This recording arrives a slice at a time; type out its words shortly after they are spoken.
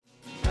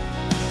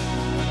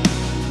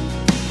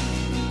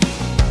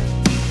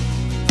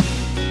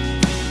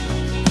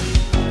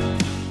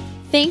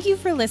Thank you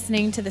for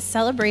listening to the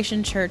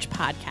Celebration Church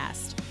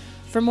podcast.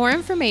 For more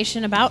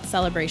information about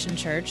Celebration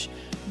Church,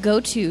 go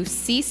to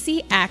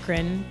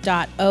ccakron.org.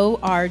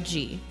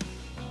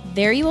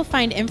 There you will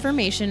find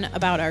information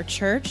about our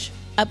church,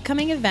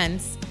 upcoming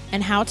events,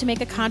 and how to make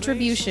a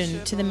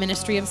contribution to the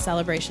ministry of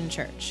Celebration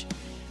Church.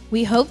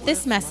 We hope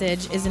this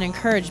message is an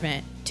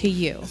encouragement to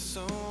you.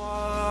 So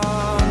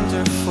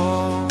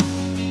wonderful.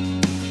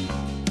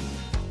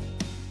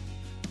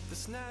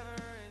 This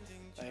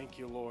never-ending joy. Thank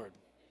you, Lord.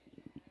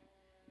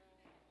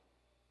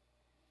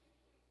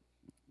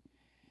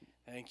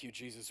 Thank you,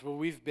 Jesus. Well,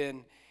 we've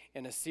been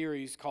in a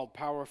series called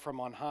Power from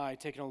on High,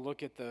 taking a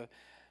look at the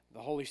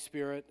Holy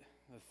Spirit,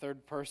 the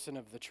third person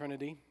of the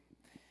Trinity.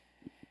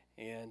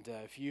 And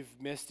if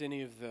you've missed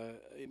any of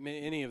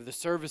the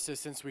services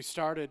since we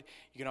started,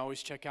 you can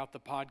always check out the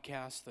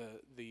podcast.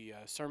 The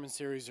sermon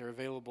series are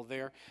available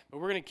there. But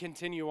we're going to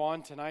continue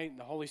on tonight in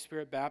the Holy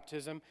Spirit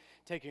baptism,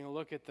 taking a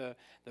look at the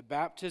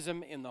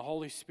baptism in the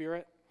Holy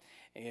Spirit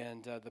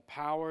and the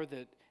power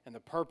and the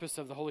purpose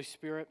of the Holy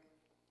Spirit.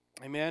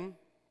 Amen?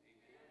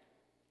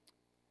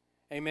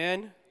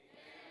 Amen?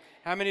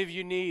 How many of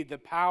you need the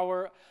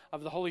power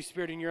of the Holy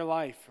Spirit in your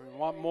life or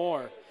want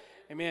more?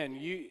 Amen.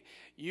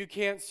 You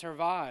can't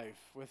survive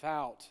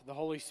without the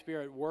Holy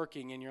Spirit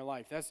working in your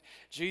life. That's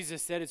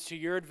Jesus said, it's to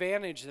your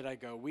advantage that I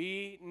go.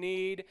 We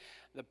need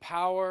the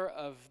power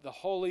of the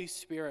Holy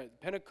Spirit.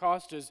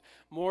 Pentecost is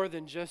more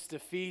than just a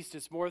feast.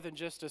 It's more than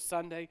just a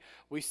Sunday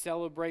we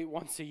celebrate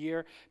once a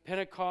year.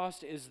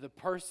 Pentecost is the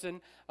person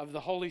of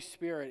the Holy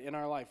Spirit in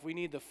our life. We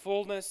need the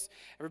fullness.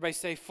 Everybody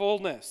say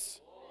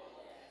fullness.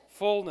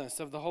 Fullness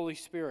of the Holy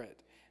Spirit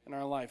in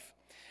our life.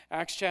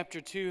 Acts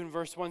chapter 2 and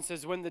verse 1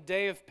 says, when the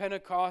day of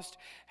Pentecost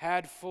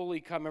had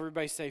fully come,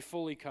 everybody say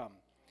fully come.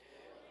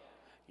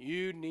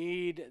 You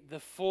need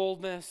the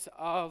fullness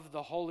of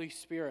the Holy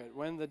Spirit.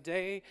 When the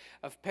day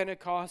of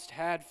Pentecost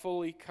had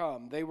fully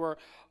come, they were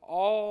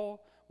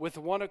all with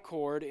one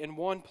accord in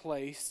one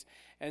place,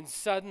 and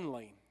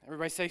suddenly,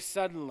 everybody say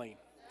suddenly.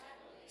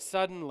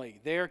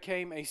 Suddenly, there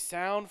came a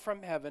sound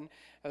from heaven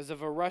as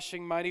of a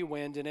rushing mighty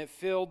wind, and it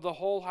filled the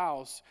whole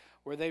house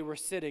where they were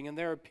sitting. And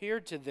there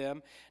appeared to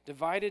them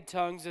divided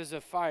tongues as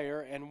of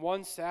fire, and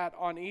one sat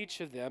on each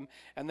of them,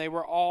 and they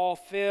were all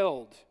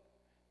filled.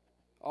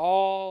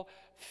 All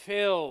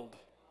filled.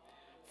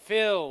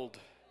 Filled.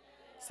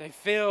 Say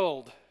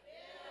filled.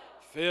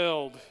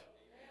 Filled.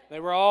 They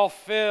were all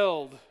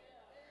filled.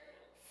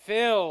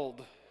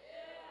 Filled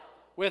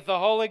with the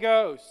Holy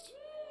Ghost.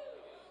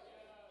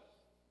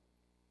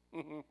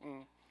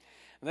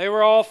 They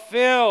were all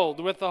filled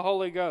with the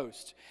Holy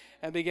Ghost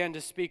and began to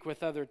speak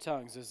with other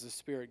tongues as the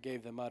Spirit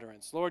gave them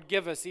utterance. Lord,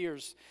 give us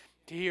ears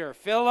to hear.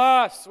 Fill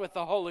us with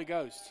the Holy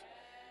Ghost.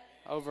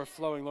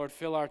 Overflowing, Lord,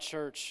 fill our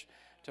church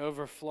to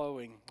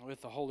overflowing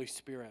with the Holy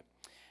Spirit.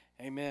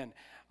 Amen.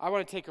 I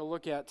want to take a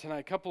look at tonight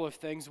a couple of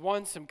things.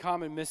 One, some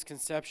common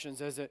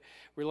misconceptions as it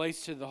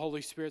relates to the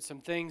Holy Spirit,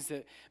 some things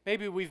that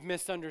maybe we've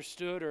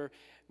misunderstood or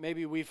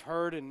maybe we've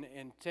heard and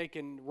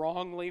taken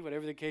wrongly,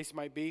 whatever the case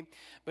might be.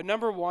 But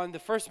number one, the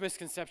first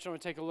misconception I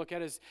want to take a look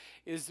at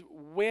is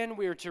when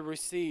we are to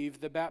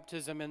receive the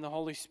baptism in the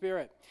Holy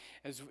Spirit.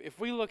 As if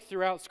we look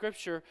throughout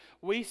Scripture,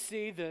 we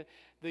see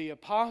the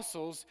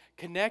apostles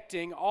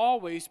connecting,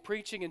 always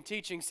preaching and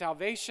teaching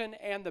salvation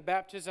and the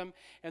baptism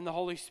in the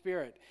Holy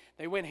Spirit.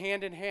 They went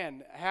hand in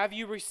hand. Have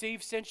you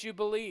received since you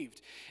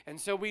believed?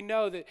 And so we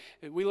know that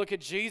we look at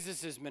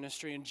Jesus'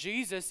 ministry, and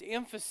Jesus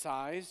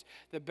emphasized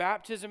the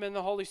baptism in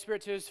the Holy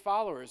Spirit to his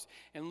followers.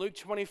 In Luke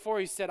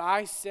 24, he said,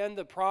 I send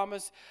the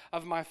promise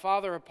of my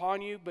Father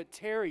upon you, but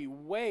tarry,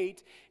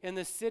 wait in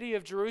the city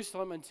of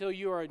Jerusalem until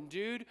you are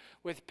endued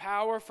with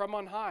power from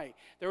on high.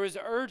 There was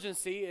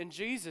urgency in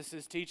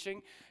Jesus'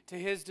 teaching to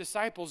his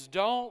disciples.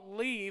 Don't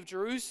leave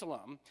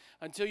Jerusalem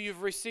until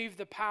you've received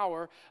the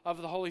power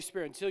of the Holy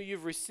Spirit, until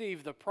you've received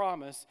the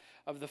promise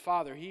of the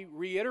Father. He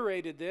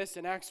reiterated this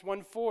in Acts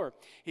 1:4.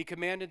 He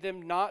commanded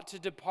them not to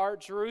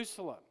depart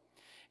Jerusalem.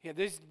 Yeah,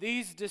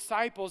 these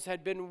disciples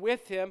had been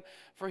with him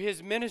for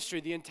his ministry,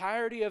 the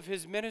entirety of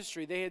his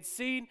ministry. They had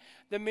seen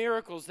the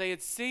miracles. They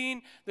had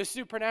seen the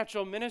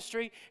supernatural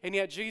ministry, and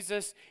yet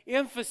Jesus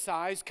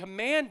emphasized,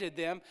 commanded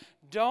them,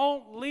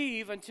 don't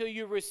leave until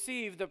you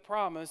receive the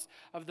promise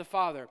of the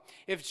Father.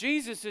 If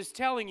Jesus is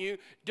telling you,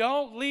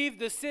 don't leave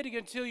the city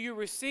until you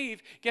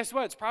receive, guess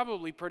what? It's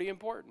probably pretty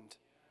important.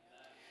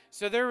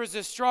 So there was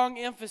a strong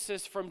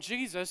emphasis from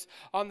Jesus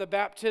on the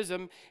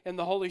baptism in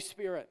the Holy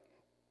Spirit.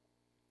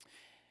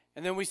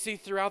 And then we see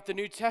throughout the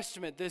New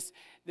Testament this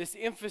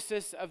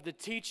emphasis of the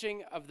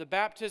teaching of the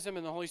baptism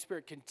in the Holy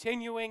Spirit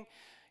continuing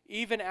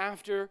even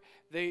after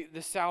the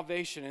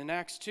salvation. In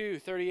Acts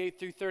 2:38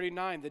 through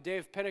 39, the day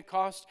of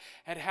Pentecost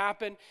had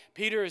happened.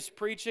 Peter is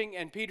preaching,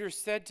 and Peter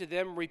said to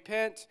them,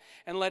 repent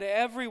and let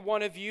every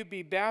one of you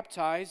be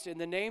baptized in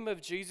the name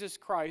of Jesus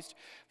Christ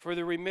for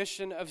the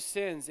remission of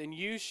sins, and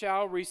you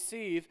shall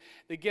receive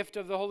the gift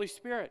of the Holy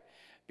Spirit.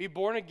 Be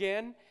born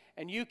again,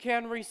 and you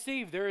can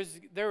receive. There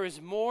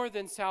is more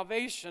than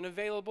salvation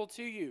available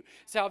to you.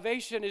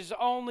 Salvation is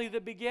only the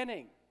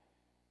beginning.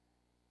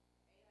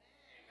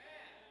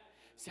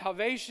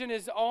 Salvation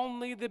is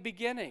only the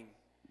beginning.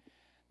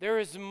 There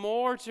is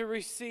more to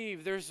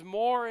receive. There's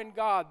more in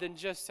God than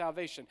just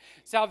salvation.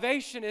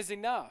 Salvation is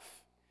enough.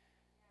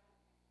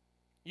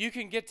 You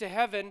can get to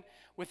heaven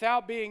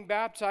without being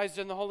baptized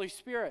in the Holy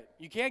Spirit.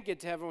 You can't get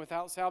to heaven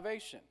without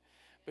salvation.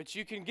 But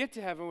you can get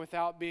to heaven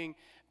without being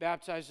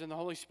baptized in the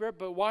Holy Spirit.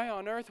 But why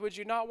on earth would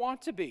you not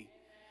want to be?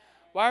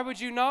 Why would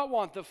you not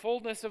want the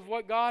fullness of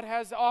what God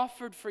has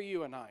offered for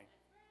you and I?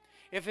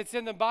 If it's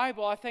in the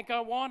Bible, I think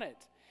I want it.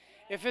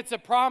 If it's a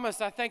promise,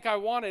 I think I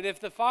want it.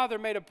 If the Father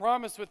made a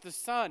promise with the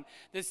Son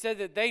that said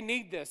that they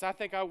need this, I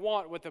think I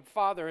want what the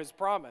Father has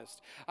promised.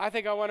 I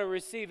think I want to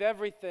receive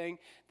everything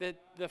that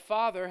the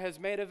Father has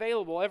made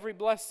available, every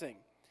blessing.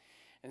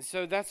 And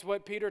so that's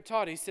what Peter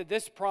taught. He said,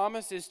 this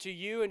promise is to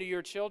you and to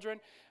your children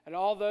and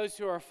all those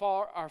who are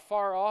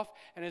far off,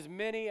 and as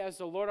many as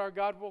the Lord our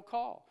God will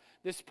call.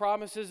 This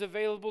promise is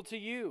available to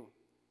you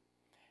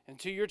and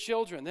to your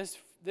children.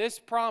 This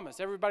promise,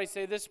 everybody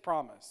say this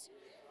promise.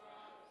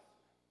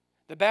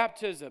 The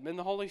baptism in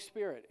the Holy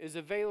Spirit is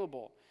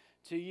available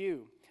to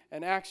you.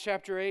 In Acts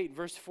chapter 8,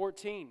 verse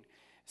 14, it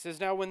says,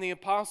 now when the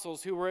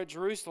apostles who were at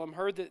Jerusalem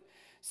heard that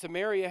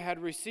Samaria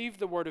had received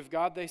the word of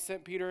God, they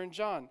sent Peter and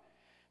John.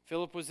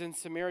 Philip was in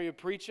Samaria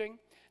preaching.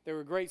 There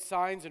were great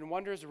signs and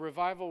wonders. A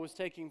revival was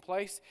taking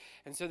place.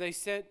 And so they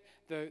sent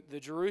the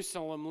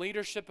Jerusalem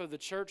leadership of the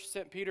church,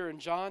 sent Peter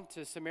and John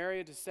to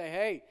Samaria to say,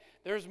 hey,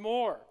 there's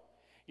more.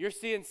 You're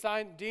seeing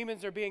signs,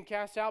 demons are being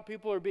cast out,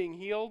 people are being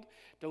healed,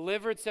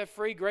 delivered, set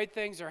free, great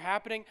things are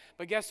happening.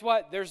 But guess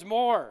what? There's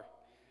more.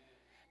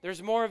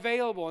 There's more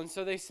available. And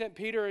so they sent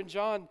Peter and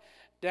John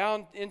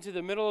down into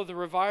the middle of the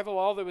revival,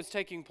 all that was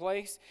taking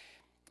place.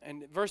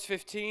 And verse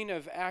 15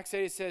 of Acts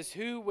 8, it says,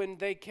 who, when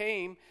they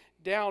came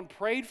down,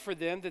 prayed for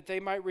them that they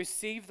might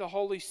receive the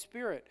Holy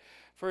Spirit.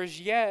 For as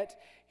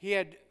yet he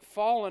had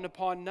fallen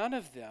upon none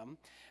of them.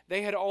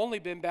 They had only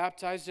been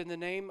baptized in the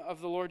name of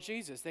the Lord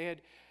Jesus. They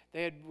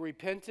had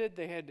repented,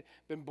 they had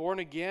been born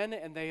again,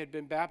 and they had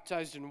been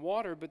baptized in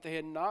water, but they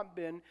had not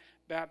been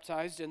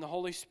baptized in the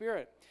Holy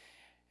Spirit.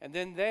 And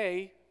then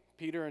they,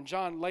 Peter and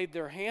John, laid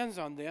their hands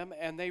on them,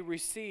 and they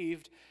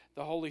received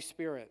the Holy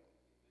Spirit.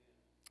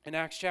 In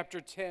Acts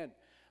chapter 10,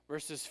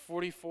 verses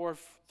 44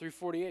 through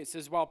 48, it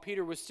says, while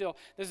Peter was still,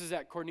 this is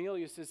at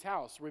Cornelius'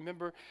 house.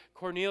 Remember,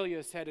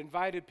 Cornelius had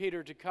invited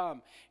Peter to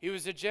come. He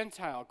was a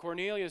Gentile.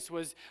 Cornelius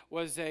was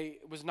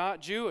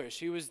not Jewish.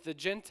 He was the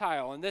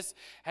Gentile. And this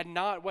had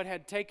not, what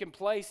had taken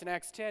place in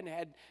Acts 10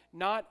 had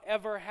not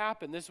ever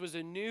happened. This was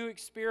a new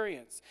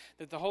experience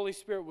that the Holy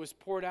Spirit was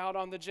poured out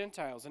on the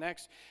Gentiles. In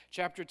Acts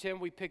chapter 10,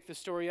 we pick the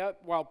story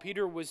up. While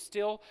Peter was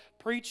still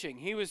preaching,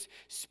 he was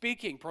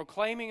speaking,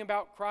 proclaiming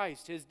about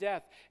Christ, his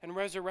death and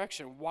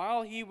resurrection.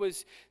 While he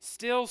was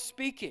still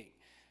speaking,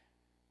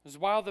 it was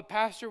while the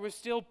pastor was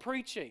still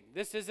preaching.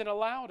 This isn't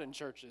allowed in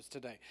churches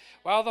today.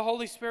 While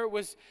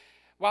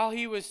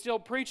he was still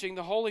preaching,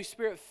 the Holy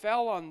Spirit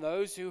fell on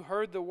those who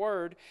heard the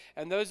word,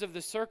 and those of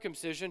the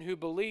circumcision who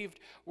believed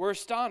were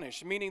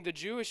astonished, meaning the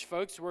Jewish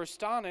folks were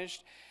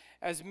astonished,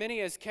 as many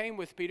as came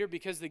with Peter,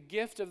 because the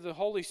gift of the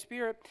Holy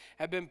Spirit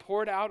had been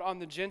poured out on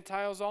the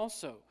Gentiles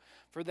also.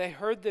 For they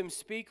heard them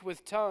speak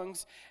with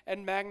tongues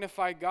and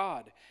magnify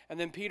God. And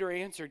then Peter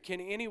answered, can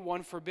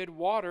anyone forbid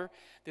water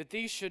that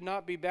these should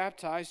not be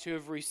baptized who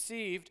have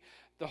received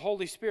the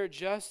Holy Spirit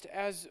just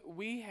as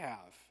we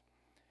have?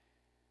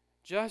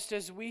 Just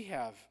as we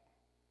have.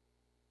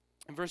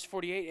 In verse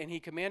 48, and he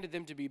commanded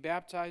them to be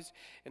baptized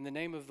in the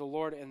name of the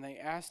Lord, and they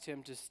asked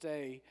him to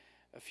stay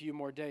a few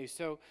more days.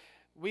 So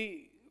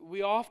we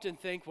often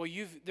think, well,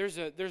 there's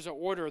an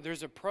order,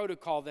 there's a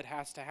protocol that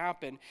has to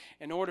happen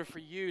in order for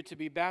you to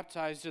be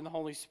baptized in the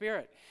Holy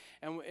Spirit.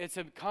 And it's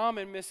a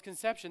common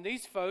misconception.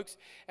 These folks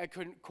at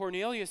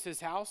Cornelius'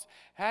 house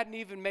hadn't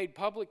even made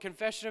public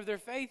confession of their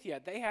faith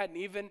yet. They hadn't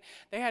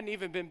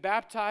even been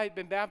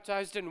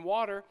baptized in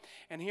water,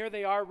 and here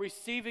they are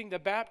receiving the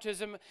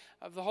baptism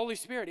of the Holy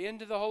Spirit,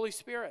 into the Holy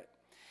Spirit.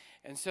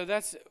 And so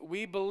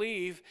we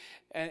believe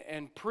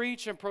and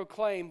preach and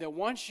proclaim that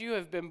once you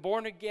have been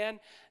born again,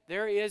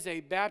 there is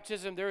a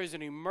baptism, there is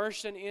an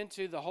immersion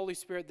into the Holy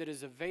Spirit that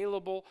is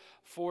available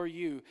for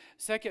you.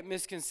 Second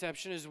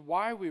misconception is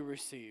why we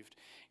received.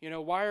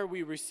 Why are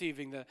we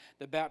receiving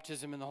the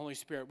baptism in the Holy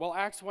Spirit? Well,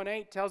 Acts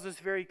 1:8 tells us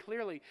very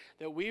clearly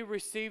that we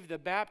receive the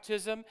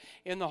baptism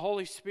in the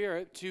Holy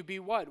Spirit to be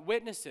what?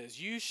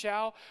 Witnesses. You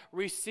shall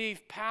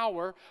receive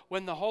power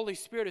when the Holy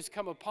Spirit has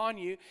come upon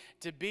you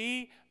to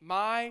be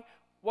my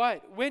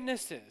what?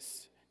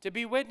 Witnesses. To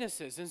be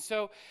witnesses. And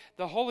so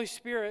the Holy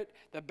Spirit,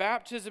 the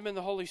baptism in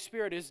the Holy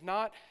Spirit is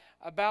not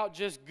about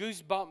just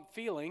goosebump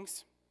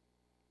feelings,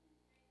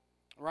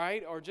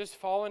 right? Or just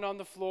falling on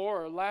the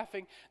floor or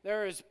laughing.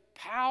 There is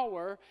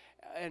power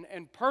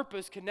and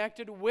purpose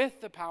connected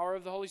with the power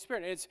of the Holy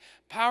Spirit. It's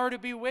power to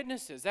be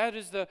witnesses. That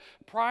is the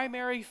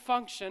primary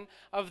function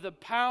of the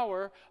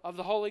power of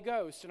the Holy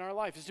Ghost in our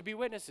life, is to be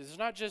witnesses. It's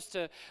not just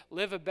to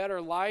live a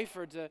better life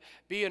or to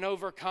be an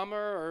overcomer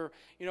or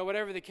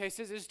whatever the case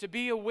is. It's to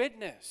be a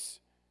witness.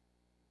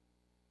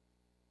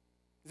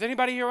 Does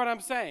anybody hear what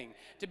I'm saying?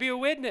 To be a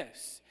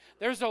witness.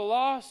 There's a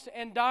lost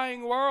and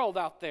dying world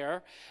out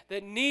there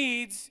that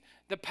needs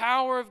the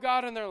power of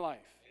God in their life.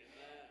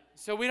 Amen.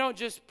 So we don't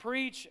just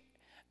preach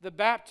the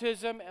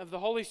baptism of the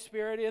Holy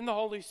Spirit in the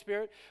Holy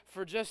Spirit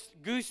for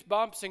just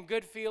goosebumps and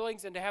good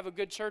feelings and to have a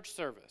good church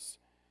service.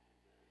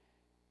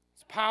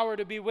 It's power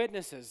to be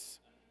witnesses.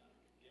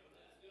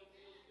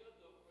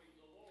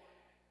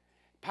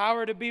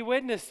 Power to be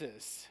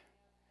witnesses.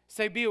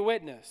 Say, be a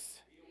witness.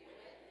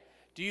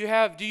 Do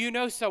you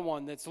know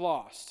someone that's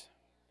lost?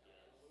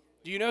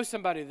 Do you know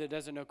somebody that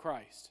doesn't know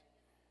Christ?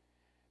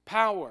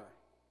 Power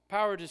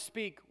to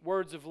speak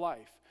words of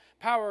life.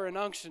 Power and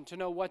unction to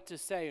know what to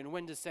say and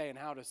when to say and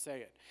how to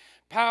say it.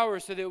 Power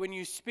so that when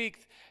you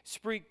speak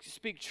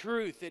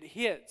truth, it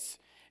hits.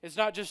 It's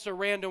not just a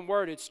random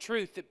word, it's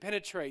truth that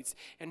penetrates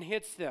and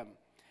hits them.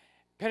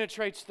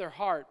 Penetrates their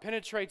heart,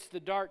 penetrates the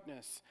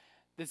darkness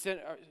that's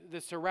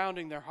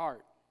surrounding their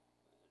heart.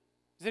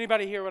 Does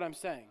anybody hear what I'm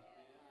saying?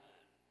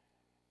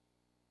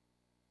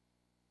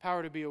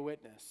 Power to be a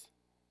witness.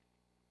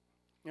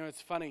 You know,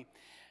 it's funny.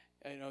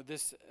 You know,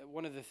 this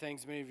one of the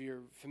things, many of you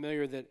are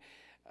familiar that,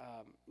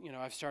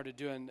 I've started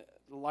doing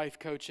life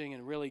coaching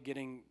and really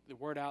getting the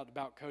word out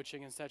about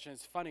coaching and such. And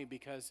it's funny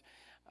because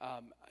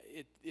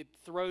it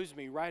throws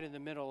me right in the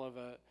middle of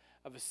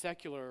a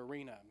secular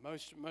arena.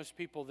 Most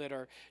people that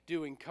are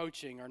doing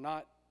coaching are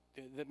not.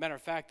 As a matter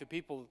of fact, the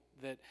people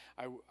that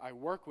I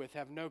work with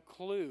have no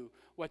clue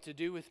what to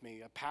do with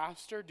me. A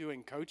pastor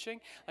doing coaching,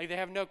 like they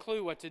have no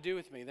clue what to do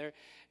with me. They're,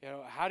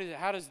 how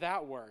does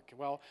that work?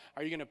 Well,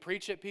 are you going to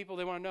preach at people?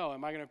 They want to know.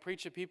 Am I going to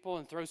preach at people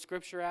and throw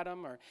scripture at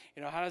them, or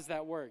how does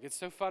that work? It's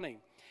so funny.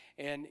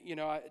 And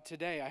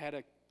today I had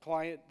a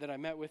client that I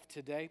met with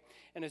today,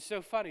 and it's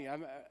so funny.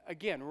 I'm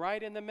again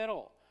right in the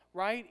middle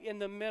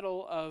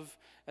of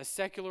a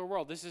secular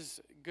world. This is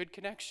good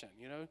connection,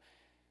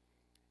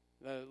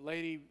 The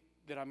lady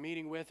that I'm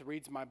meeting with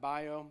reads my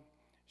bio.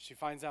 She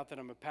finds out that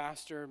I'm a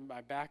pastor,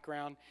 my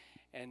background,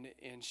 and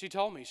she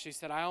told me, she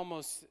said, I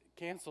almost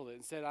canceled it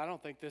and said, I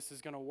don't think this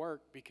is going to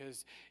work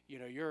because,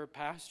 you're a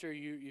pastor,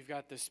 you've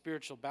got this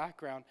spiritual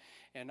background,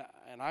 and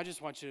I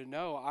just want you to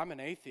know I'm an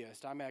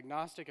atheist. I'm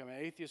agnostic, I'm an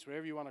atheist,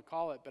 whatever you want to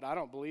call it, but I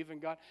don't believe in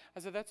God. I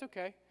said, that's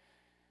okay.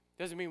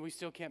 Doesn't mean we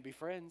still can't be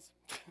friends.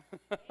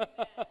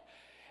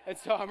 And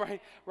so I'm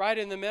right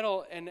in the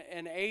middle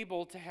and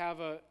able to have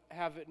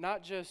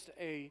not just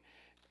a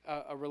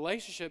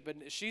relationship,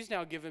 but she's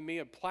now given me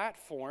a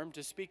platform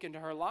to speak into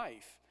her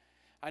life.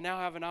 I now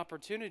have an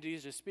opportunity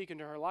to speak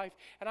into her life,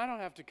 and I don't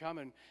have to come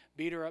and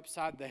beat her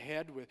upside the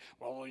head with,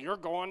 well, you're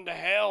going to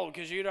hell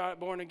because you're not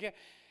born again.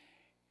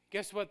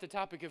 Guess what the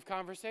topic of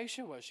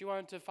conversation was? She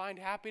wanted to find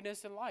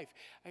happiness in life.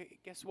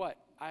 Guess what?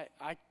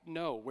 I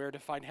know where to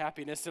find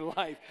happiness in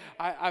life.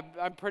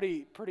 I'm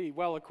pretty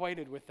well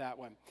acquainted with that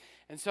one.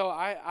 And so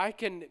I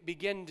can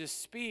begin to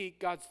speak.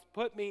 God's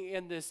put me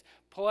in this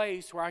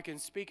place where I can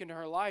speak into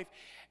her life,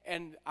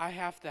 and I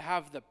have to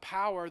have the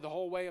power the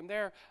whole way I'm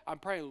there. I'm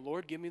praying,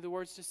 Lord, give me the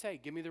words to say.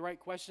 Give me the right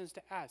questions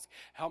to ask.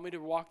 Help me to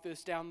walk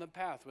this down the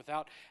path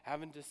without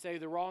having to say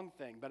the wrong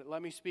thing. But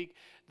let me speak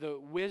the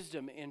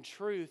wisdom and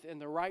truth in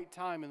the right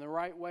time, in the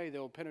right way that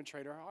will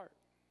penetrate her heart.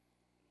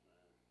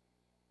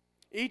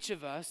 Each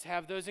of us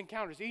have those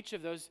encounters. Each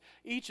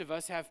of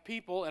us have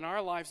people in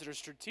our lives that are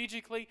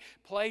strategically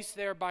placed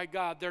there by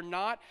God. They're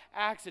not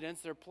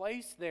accidents. They're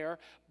placed there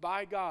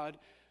by God.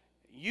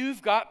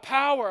 You've got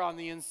power on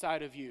the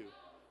inside of you.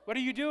 What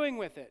are you doing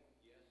with it?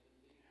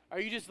 Are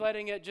you just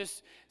letting it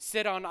just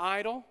sit on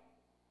idle?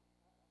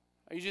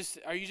 Are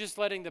you just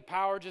letting the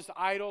power just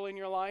idle in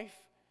your life?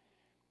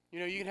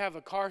 You can have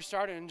a car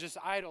started and just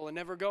idle and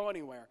never go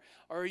anywhere.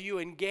 Or are you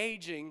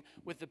engaging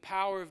with the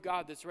power of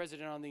God that's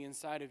resident on the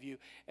inside of you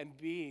and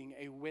being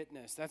a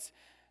witness? That's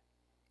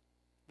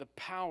the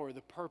power,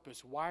 the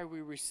purpose, why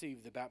we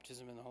receive the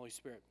baptism in the Holy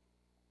Spirit.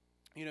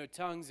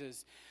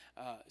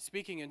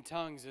 Speaking in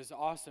tongues is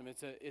awesome.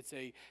 It's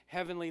a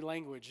heavenly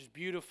language. It's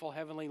beautiful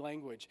heavenly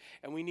language.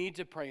 And we need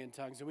to pray in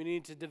tongues. And we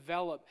need to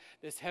develop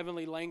this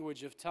heavenly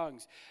language of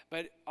tongues.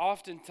 But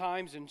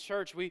oftentimes in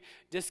church, we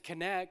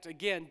disconnect,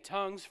 again,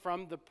 tongues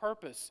from the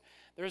purpose.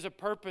 There's a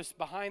purpose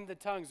behind the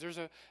tongues. There's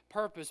a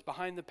purpose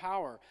behind the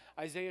power.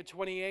 Isaiah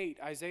 28,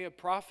 Isaiah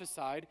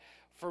prophesied,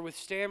 for with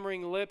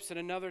stammering lips and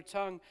another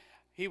tongue,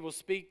 he will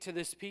speak to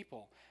this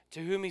people,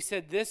 to whom he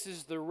said, this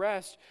is the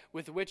rest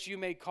with which you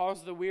may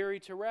cause the weary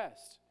to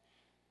rest.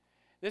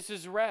 This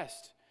is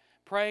rest.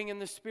 Praying in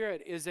the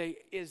Spirit is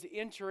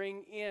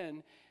entering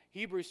in.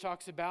 Hebrews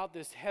talks about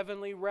this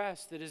heavenly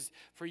rest that is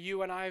for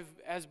you and I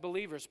as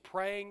believers.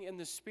 Praying in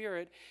the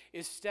Spirit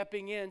is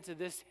stepping into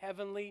this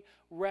heavenly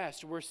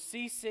rest. We're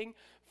ceasing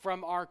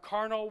from our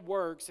carnal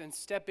works and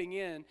stepping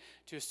in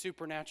to a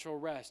supernatural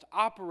rest,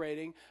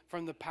 operating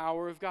from the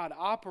power of God,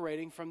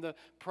 operating from the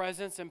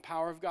presence and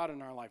power of God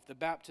in our life, the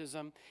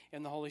baptism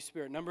in the Holy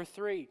Spirit. Number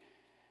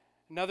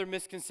Another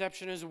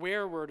misconception is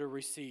where we're to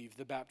receive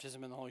the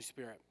baptism in the Holy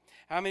Spirit.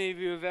 How many of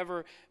you have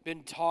ever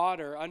been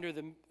taught or under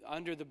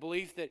the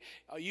belief that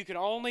you can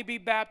only be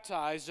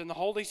baptized in the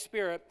Holy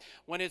Spirit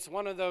when it's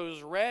one of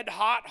those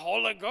red-hot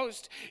Holy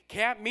Ghost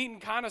camp meeting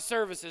kind of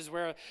services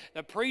where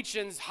the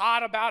preaching's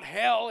hot about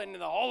hell and the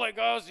Holy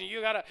Ghost,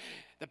 and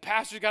the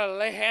pastor's got to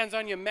lay hands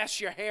on you, mess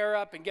your hair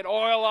up, and get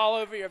oil all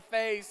over your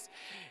face.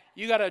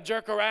 You got to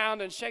jerk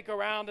around and shake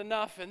around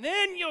enough, and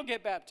then you'll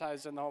get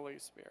baptized in the Holy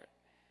Spirit.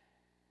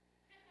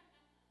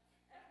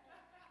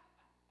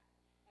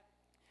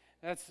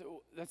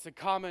 That's a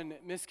common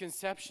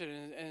misconception,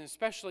 and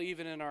especially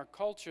even in our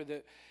culture,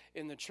 that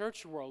in the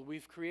church world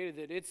we've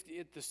created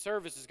that the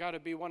service has got to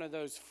be one of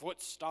those foot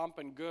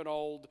stomping, good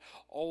old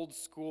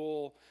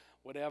school,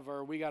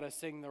 whatever. We got to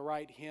sing the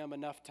right hymn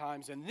enough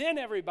times, and then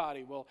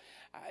everybody will.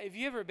 Have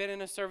you ever been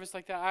in a service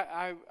like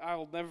that?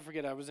 I'll never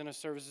forget. I was in a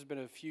service. It's been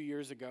a few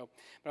years ago,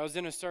 but I was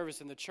in a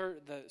service, and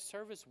the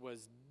service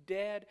was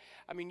dead.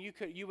 I mean,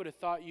 you would have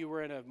thought you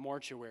were in a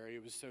mortuary.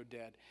 It was so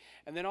dead.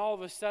 And then all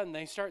of a sudden,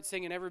 they start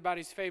singing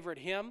everybody's favorite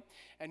hymn,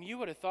 and you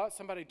would have thought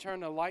somebody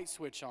turned a light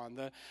switch on,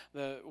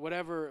 the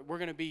whatever, we're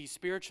going to be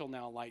spiritual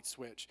now light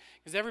switch.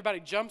 Because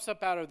everybody jumps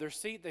up out of their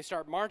seat. They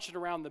start marching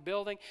around the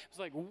building. It's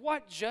like,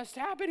 what just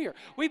happened here?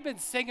 We've been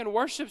singing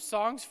worship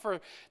songs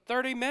for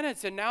 30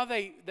 minutes, and now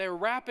they're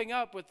wrapping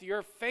up with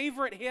your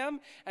favorite hymn,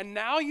 and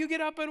now you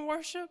get up and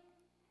worship?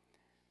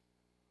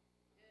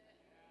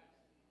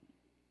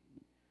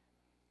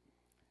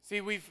 See,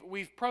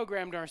 we've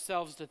programmed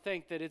ourselves to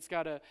think that it's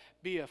got to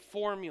be a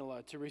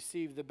formula to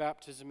receive the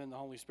baptism in the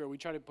Holy Spirit. We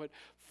try to put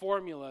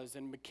formulas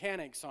and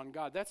mechanics on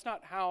God. That's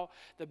not how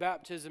the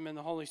baptism in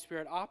the Holy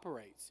Spirit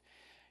operates.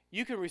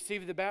 You can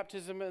receive the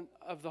baptism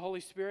of the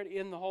Holy Spirit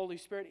in the Holy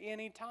Spirit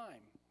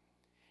anytime.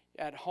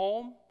 At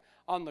home,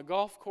 on the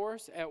golf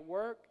course, at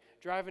work,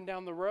 driving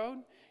down the road.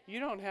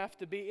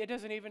 It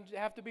doesn't even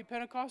have to be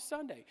Pentecost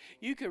Sunday.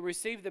 You can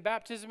receive the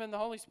baptism in the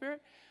Holy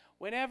Spirit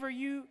whenever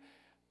you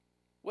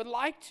would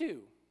like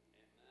to.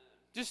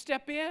 Just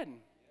step in.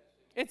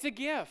 It's a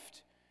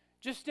gift.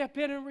 Just step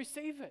in and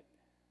receive it.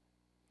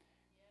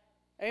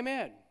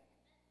 Amen.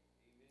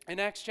 In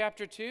Acts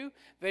chapter 2,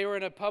 they were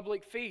in a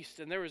public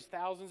feast, and there was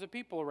thousands of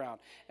people around.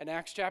 In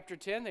Acts chapter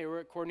 10, they were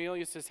at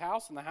Cornelius'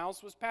 house, and the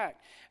house was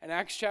packed. In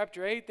Acts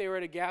chapter 8, they were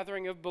at a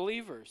gathering of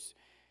believers.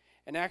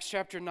 In Acts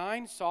chapter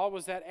 9, Saul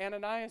was at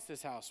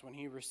Ananias' house when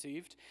he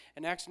received.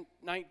 In Acts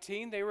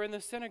 19, they were in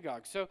the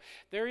synagogue. So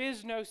there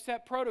is no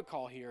set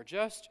protocol here.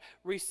 Just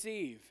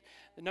receive.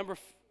 The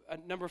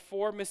number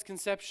 4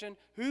 misconception,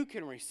 who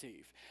can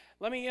receive?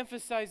 Let me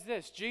emphasize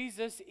this.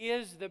 Jesus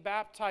is the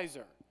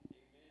baptizer.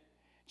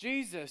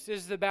 Jesus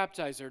is the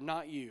baptizer,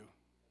 not you.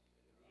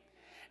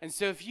 And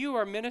so if you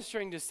are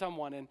ministering to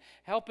someone and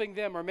helping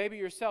them, or maybe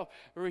yourself,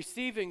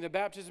 receiving the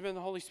baptism in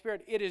the Holy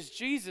Spirit, it is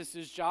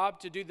Jesus' job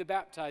to do the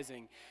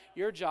baptizing.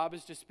 Your job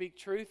is to speak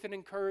truth and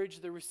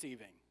encourage the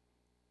receiving.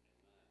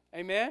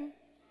 Amen?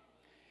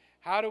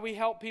 How do we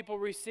help people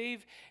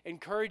receive?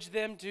 Encourage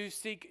them to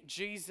seek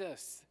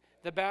Jesus,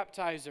 the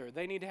baptizer.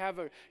 They need to have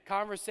a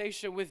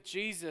conversation with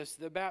Jesus,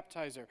 the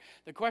baptizer.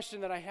 The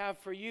question that I have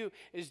for you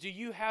is, do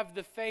you have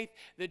the faith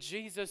that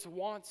Jesus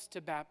wants to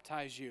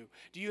baptize you?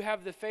 Do you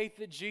have the faith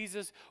that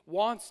Jesus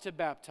wants to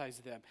baptize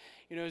them?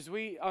 As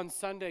we, on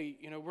Sunday,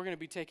 we're going to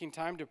be taking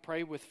time to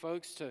pray with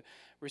folks to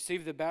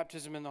receive the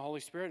baptism in the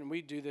Holy Spirit, and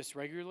we do this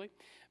regularly.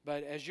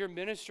 But as you're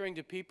ministering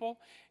to people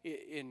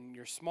in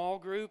your small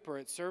group or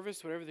at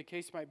service, whatever the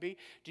case might be,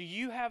 do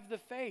you have the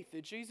faith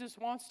that Jesus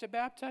wants to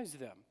baptize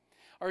them?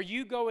 Are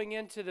you going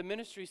into the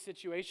ministry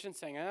situation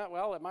saying,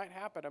 well, it might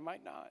happen, it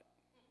might not?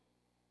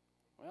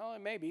 Well,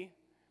 it may be.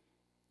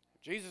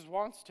 If Jesus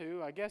wants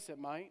to, I guess it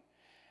might.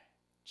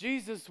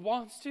 Jesus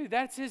wants to.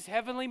 That's his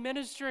heavenly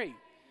ministry.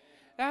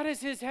 That is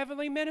his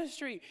heavenly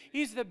ministry.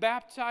 He's the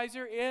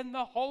baptizer in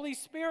the Holy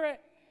Spirit.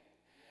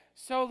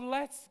 So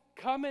let's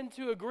come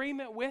into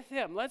agreement with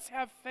him. Let's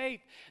have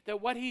faith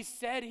that what he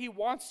said he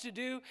wants to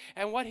do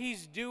and what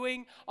he's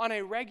doing on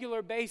a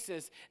regular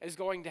basis is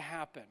going to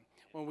happen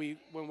when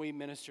we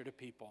minister to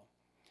people.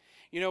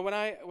 When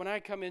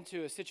I come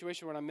into a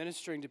situation where I'm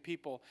ministering to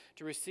people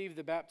to receive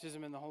the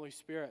baptism in the Holy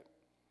Spirit,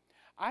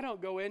 I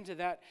don't go into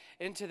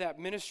that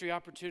ministry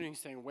opportunity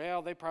saying,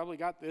 well, they probably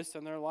got this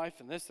in their life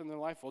and this in their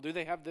life. Well, do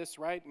they have this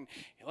right? And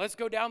let's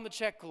go down the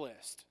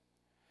checklist.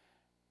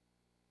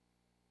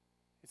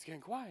 It's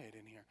getting quiet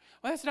in here.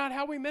 Well, that's not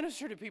how we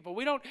minister to people.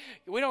 We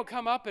don't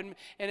come up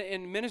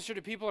and minister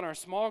to people in our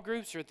small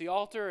groups or at the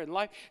altar and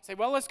say,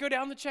 well, let's go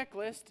down the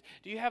checklist.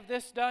 Do you have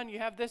this done? You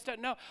have this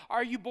done? No.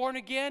 Are you born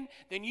again?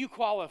 Then you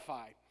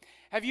qualify.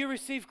 Have you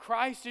received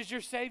Christ as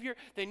your Savior?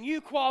 Then you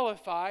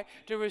qualify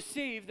to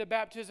receive the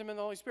baptism in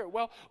the Holy Spirit.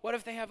 Well, what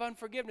if they have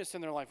unforgiveness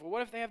in their life? Well,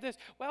 what if they have this?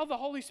 Well, the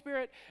Holy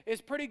Spirit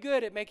is pretty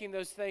good at making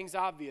those things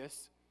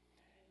obvious.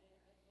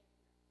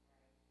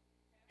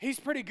 He's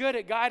pretty good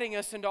at guiding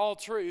us into all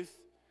truth.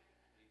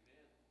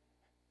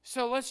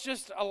 So let's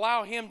just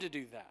allow him to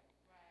do that.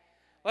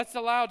 Let's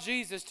allow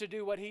Jesus to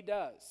do what he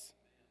does.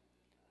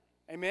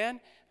 Amen?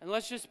 And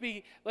let's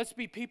be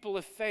people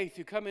of faith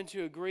who come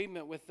into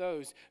agreement with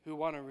those who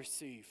want to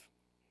receive.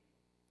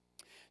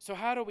 So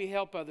how do we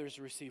help others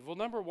receive? Well,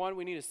 number one,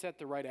 we need to set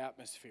the right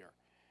atmosphere.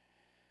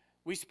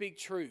 We speak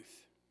truth.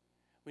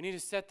 We need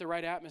to set the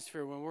right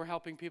atmosphere when we're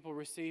helping people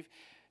receive.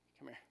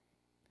 Come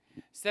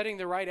here. Setting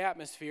the right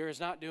atmosphere is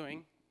not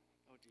doing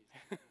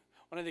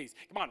one of these.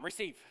 Come on,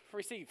 receive.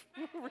 Receive.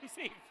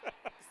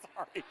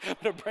 Sorry, I'm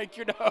going to break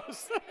your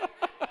nose.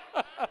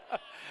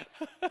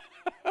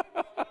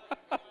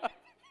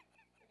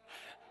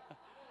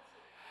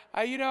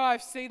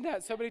 I've seen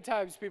that so many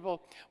times.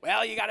 People,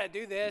 well, you got to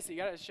do this, you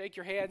got to shake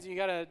your hands, and you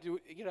got to do,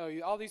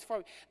 all these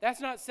forms. That's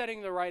not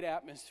setting the right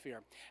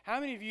atmosphere. How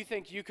many of you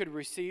think you could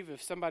receive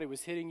if somebody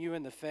was hitting you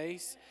in the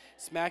face,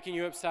 smacking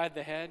you upside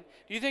the head?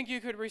 Do you think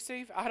you could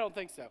receive? I don't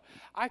think so.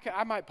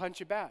 I might punch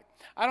you back.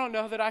 I don't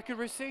know that I could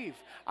receive.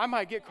 I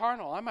might get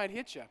carnal. I might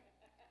hit you.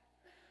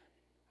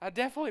 I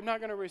definitely am not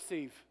going to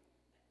receive.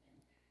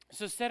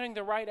 So setting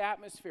the right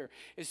atmosphere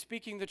is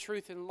speaking the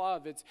truth in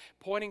love. It's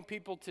pointing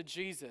people to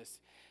Jesus.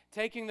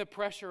 Taking the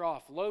pressure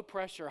off. Low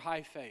pressure,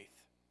 high faith.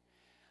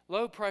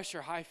 Low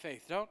pressure, high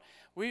faith.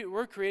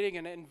 We're creating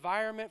an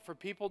environment for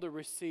people to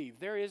receive.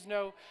 There is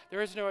no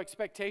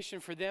expectation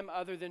for them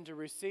other than to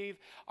receive.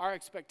 Our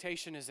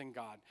expectation is in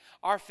God.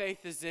 Our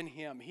faith is in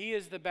Him. He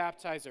is the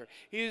baptizer.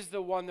 He is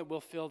the one that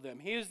will fill them.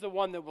 He is the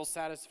one that will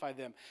satisfy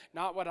them.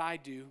 Not what I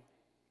do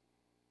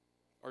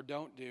or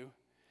don't do.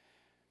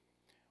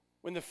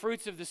 When the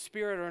fruits of the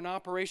Spirit are in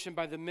operation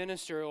by the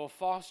minister, it will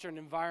foster an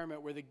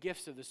environment where the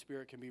gifts of the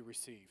Spirit can be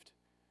received.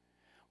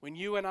 When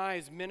you and I,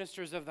 as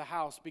ministers of the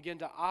house, begin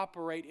to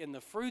operate in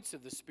the fruits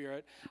of the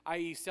Spirit,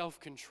 i.e.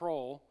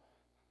 self-control,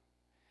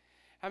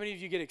 how many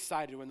of you get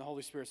excited when the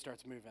Holy Spirit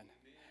starts moving?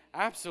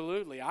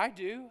 Absolutely, I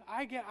do.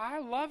 I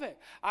love it.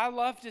 I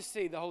love to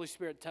see the Holy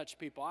Spirit touch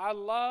people. I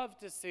love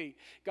to see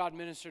God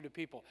minister to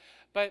people.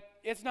 But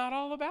it's not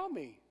all about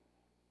me.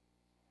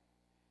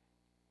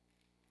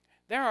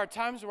 There are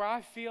times where I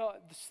feel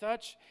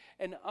such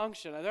an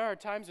unction. There are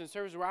times in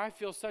service where I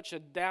feel such a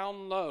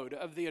download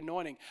of the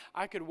anointing.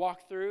 I could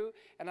walk through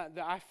and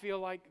I feel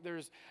like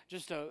there's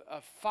just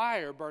a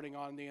fire burning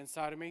on the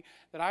inside of me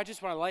that I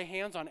just want to lay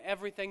hands on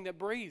everything that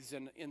breathes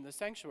in the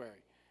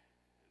sanctuary.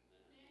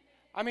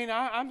 I mean,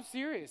 I'm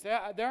serious. There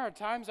are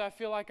times I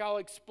feel like I'll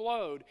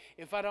explode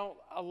if I don't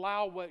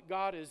allow what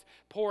God is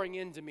pouring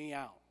into me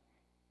out.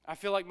 I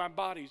feel like my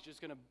body's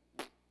just going to...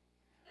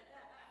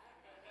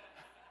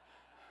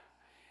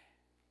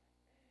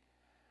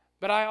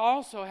 But I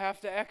also have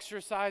to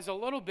exercise a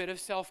little bit of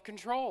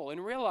self-control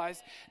and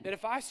realize that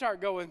if I start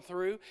going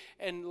through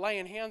and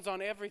laying hands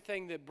on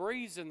everything that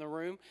breathes in the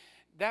room,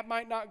 that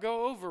might not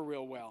go over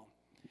real well.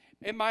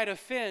 It might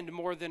offend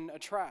more than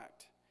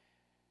attract.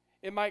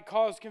 It might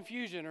cause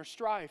confusion or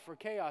strife or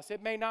chaos.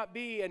 It may not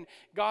be in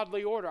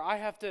godly order. I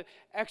have to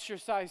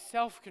exercise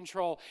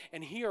self-control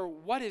and hear,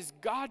 what is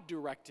God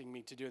directing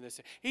me to do in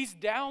this? He's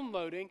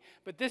downloading,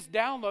 but this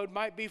download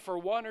might be for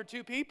one or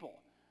two people.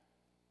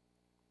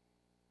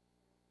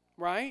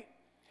 Right?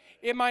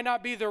 It might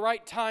not be the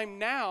right time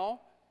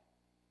now.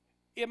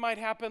 It might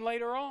happen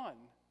later on.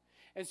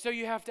 And so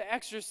you have to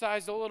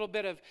exercise a little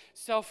bit of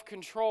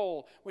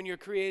self-control when you're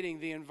creating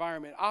the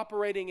environment,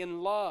 operating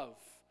in love.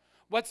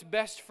 What's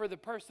best for the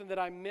person that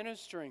I'm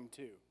ministering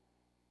to?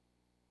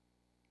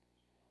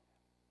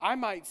 I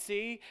might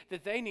see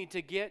that they need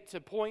to get to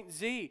point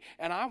Z,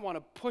 and I want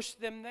to push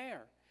them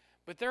there.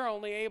 But they're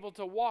only able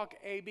to walk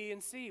A, B,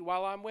 and C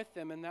while I'm with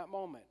them in that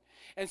moment.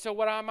 And so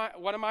what am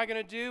I going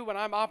to do when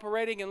I'm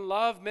operating in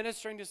love,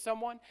 ministering to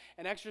someone,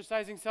 and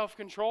exercising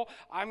self-control?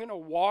 I'm going to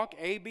walk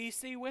A, B,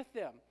 C with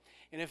them.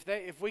 And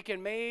if we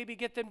can maybe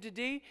get them to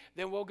D,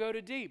 then we'll go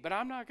to D. But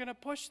I'm not going to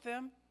push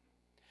them.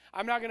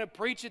 I'm not going to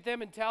preach at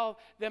them and tell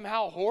them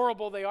how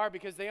horrible they are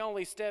because they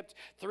only stepped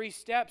 3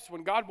 steps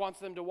when God wants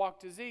them to walk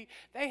to Z.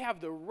 They have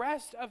the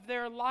rest of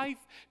their life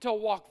to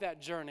walk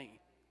that journey.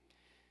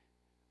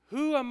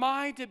 Who am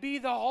I to be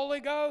the Holy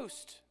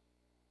Ghost?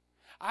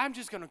 I'm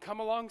just going to come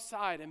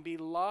alongside and be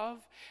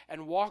love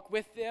and walk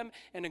with them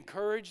and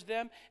encourage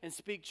them and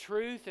speak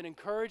truth and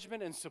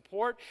encouragement and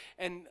support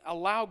and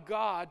allow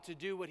God to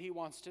do what He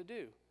wants to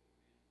do.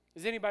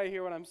 Does anybody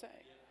hear what I'm saying?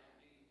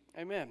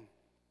 Amen.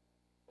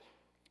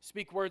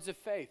 Speak words of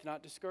faith,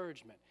 not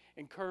discouragement.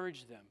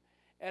 Encourage them,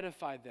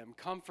 edify them,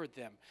 comfort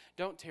them.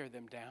 Don't tear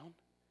them down.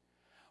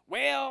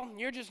 Well,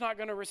 you're just not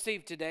going to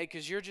receive today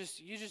because you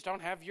just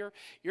don't have your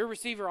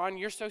receiver on.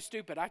 You're so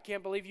stupid. I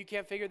can't believe you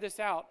can't figure this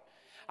out.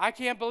 I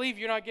can't believe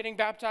you're not getting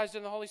baptized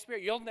in the Holy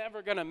Spirit. You're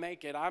never going to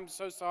make it. I'm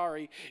so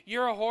sorry.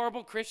 You're a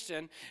horrible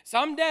Christian.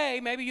 Someday,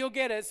 maybe you'll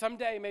get it.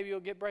 Someday, maybe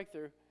you'll get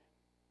breakthrough.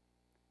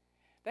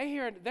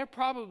 They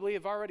probably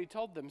have already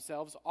told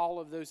themselves all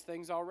of those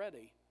things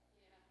already.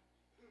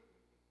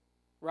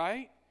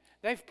 Right?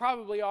 They've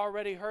probably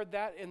already heard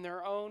that in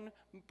their own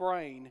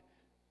brain.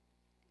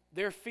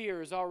 Their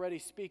fear is already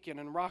speaking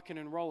and rocking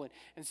and rolling.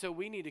 And so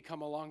we need to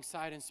come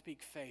alongside and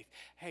speak faith.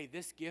 Hey,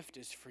 this gift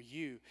is for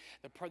you.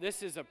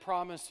 This is a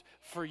promise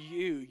for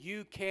you.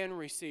 You can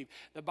receive.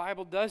 The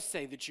Bible does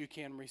say that you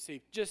can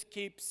receive. Just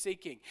keep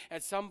seeking.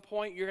 At some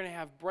point, you're going to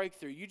have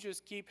breakthrough. You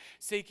just keep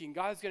seeking.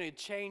 God's going to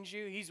change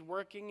you. He's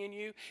working in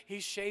you.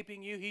 He's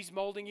shaping you. He's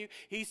molding you.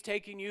 He's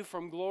taking you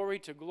from glory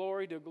to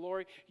glory to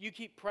glory. You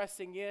keep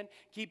pressing in.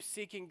 Keep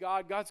seeking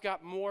God. God's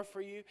got more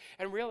for you.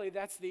 And really,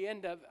 that's the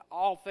end of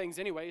all things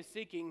anyway.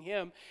 Seeking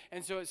Him.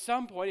 And so at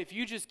some point, if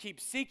you just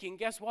keep seeking,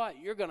 guess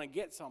what? You're going to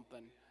get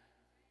something.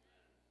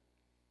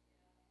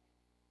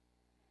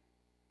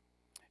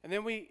 And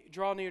then we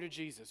draw near to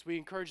Jesus. We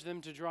encourage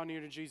them to draw near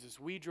to Jesus.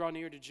 We draw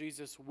near to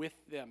Jesus with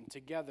them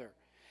together.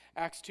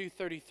 Acts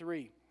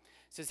 2:33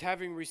 says,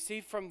 having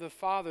received from the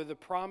Father the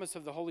promise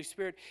of the Holy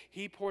Spirit,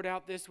 He poured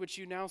out this which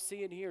you now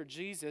see and hear.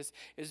 Jesus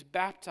is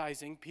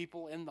baptizing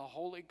people in the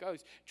Holy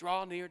Ghost.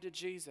 Draw near to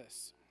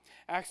Jesus.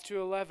 Acts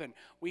 2:11,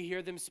 we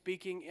hear them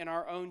speaking in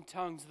our own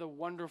tongues the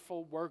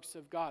wonderful works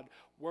of God.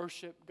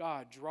 Worship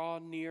God. Draw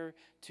near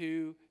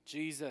to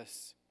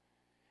Jesus.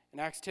 In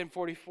Acts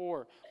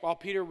 10:44, while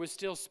Peter was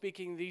still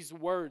speaking these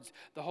words,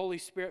 the Holy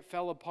Spirit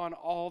fell upon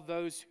all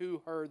those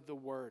who heard the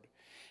word.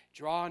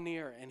 Draw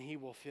near and He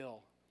will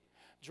fill.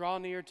 Draw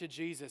near to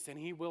Jesus and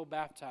He will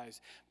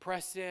baptize.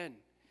 Press in.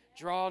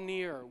 Draw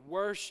near.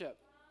 Worship.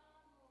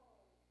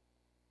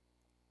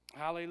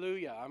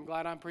 Hallelujah. I'm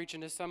glad I'm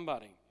preaching to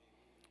somebody.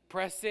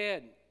 Press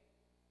in.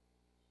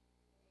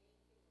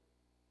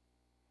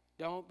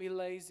 Don't be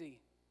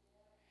lazy.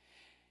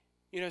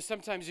 You know,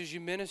 sometimes as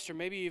you minister,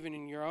 maybe even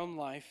in your own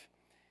life,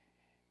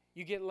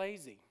 you get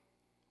lazy.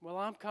 Well,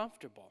 I'm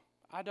comfortable.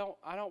 I don't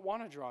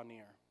want to draw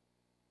near.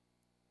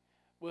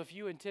 Well, if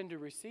you intend to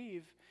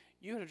receive,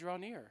 you got to draw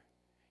near.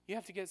 You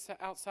have to get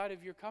outside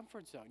of your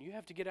comfort zone. You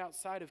have to get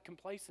outside of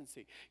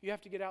complacency. You have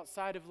to get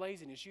outside of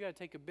laziness. You got to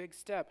take a big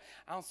step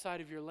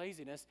outside of your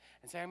laziness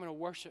and say, I'm going to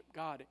worship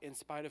God in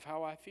spite of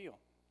how I feel.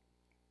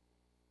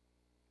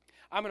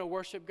 I'm going to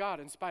worship God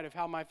in spite of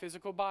how my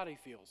physical body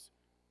feels.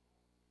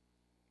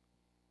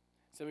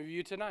 Some of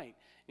you tonight,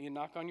 you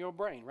knock on your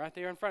brain right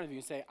there in front of you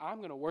and say, I'm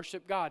going to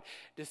worship God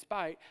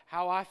despite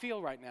how I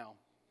feel right now.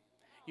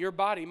 Your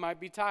body might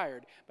be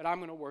tired, but I'm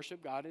going to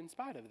worship God in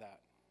spite of that.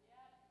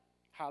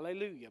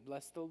 Hallelujah.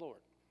 Bless the Lord.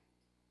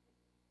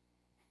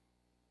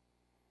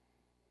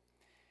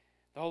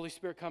 The Holy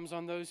Spirit comes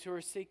on those who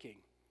are seeking.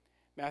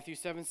 Matthew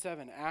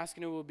 7:7, ask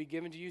and it will be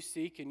given to you.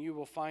 Seek and you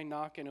will find.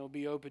 Knock and it will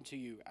be open to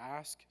you.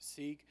 Ask,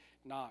 seek,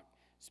 knock.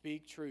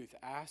 Speak truth.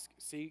 Ask,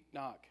 seek,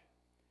 knock.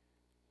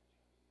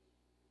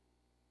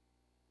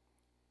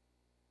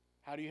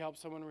 How do you help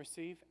someone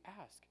receive?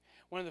 Ask.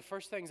 One of the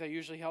first things I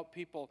usually help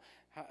people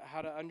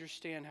how to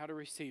understand how to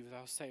receive is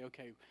I'll say,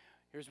 okay,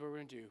 here's what we're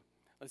going to do.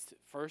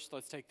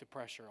 Let's take the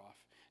pressure off.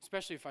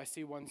 Especially if I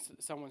see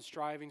someone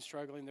striving,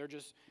 struggling, they're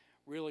just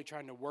really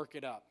trying to work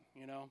it up,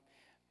 you know.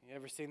 You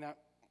ever seen that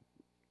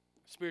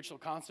spiritual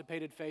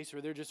constipated face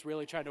where they're just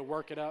really trying to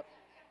work it up?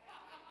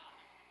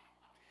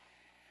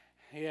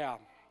 Yeah.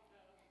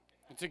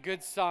 It's a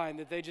good sign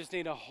that they just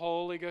need a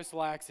Holy Ghost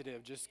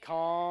laxative. Just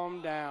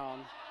calm down.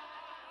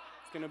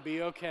 It's going to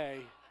be okay.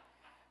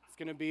 It's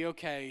going to be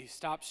okay.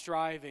 Stop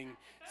striving.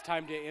 It's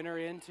time to enter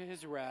into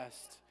His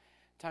rest.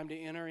 Time to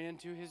enter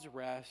into His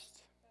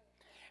rest.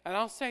 And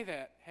I'll say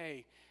that,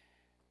 hey,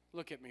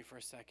 look at me for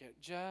a second.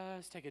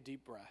 Just take a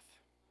deep breath.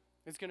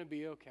 It's going to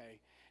be okay.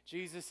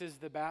 Jesus is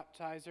the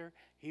baptizer.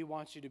 He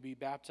wants you to be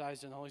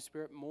baptized in the Holy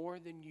Spirit more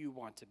than you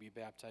want to be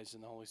baptized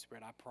in the Holy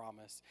Spirit, I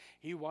promise.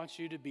 He wants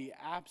you to be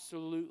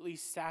absolutely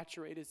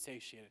saturated,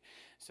 satiated.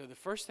 So the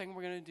first thing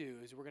we're going to do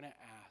is we're going to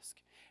ask.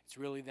 It's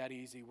really that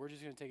easy. We're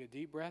just going to take a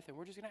deep breath and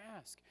we're just going to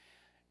ask,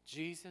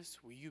 Jesus,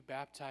 will you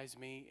baptize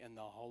me in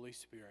the Holy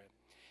Spirit?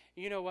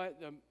 You know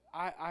what?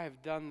 I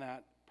have done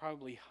that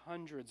probably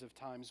hundreds of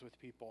times with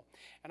people.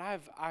 And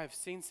I've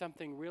seen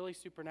something really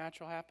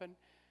supernatural happen.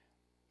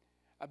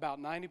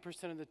 About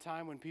 90% of the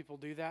time when people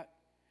do that,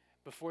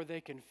 before they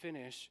can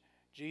finish,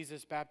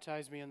 Jesus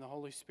baptized me in the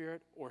Holy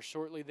Spirit, or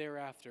shortly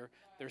thereafter,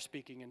 they're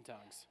speaking in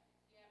tongues.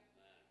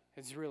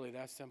 It's really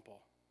that simple.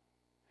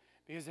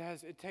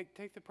 Because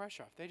take the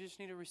pressure off. They just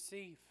need to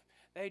receive.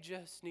 They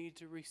just need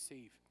to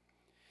receive.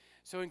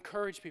 So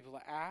encourage people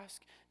to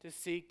ask, to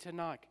seek, to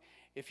knock.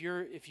 If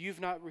you've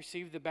not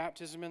received the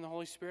baptism in the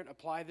Holy Spirit,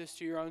 apply this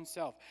to your own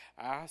self.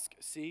 Ask,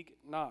 seek,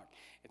 knock.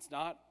 It's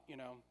not,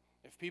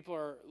 if people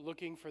are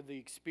looking for the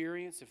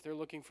experience, if they're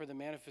looking for the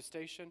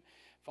manifestation,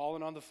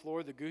 falling on the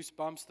floor, the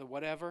goosebumps, the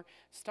whatever,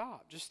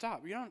 stop. Just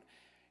stop.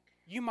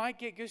 You might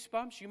get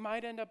goosebumps. You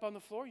might end up on the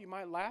floor. You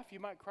might laugh. You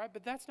might cry.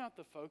 But that's not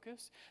the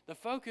focus. The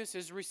focus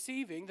is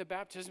receiving the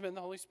baptism in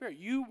the Holy Spirit.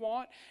 You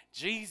want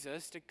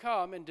Jesus to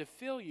come and to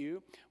fill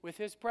you with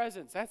His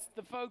presence. That's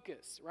the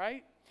focus,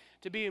 right?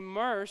 To be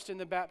immersed in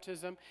the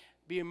baptism,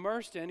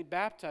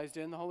 baptized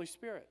in the Holy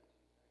Spirit.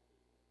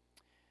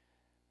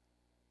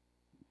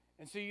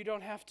 And so you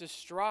don't have to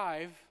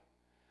strive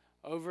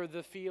over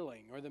the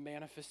feeling or the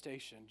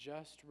manifestation.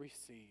 Just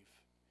receive.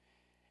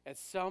 At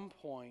some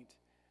point,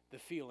 the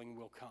feeling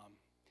will come.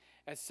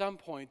 At some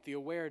point, the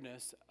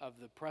awareness of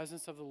the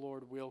presence of the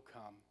Lord will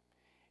come.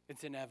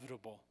 It's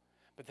inevitable,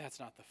 but that's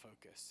not the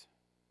focus.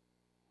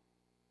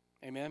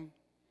 Amen?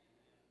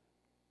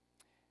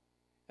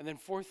 And then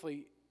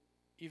fourthly,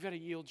 you've got to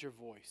yield your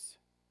voice.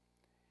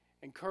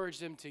 Encourage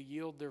them to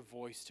yield their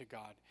voice to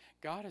God.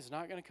 God is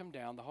not going to come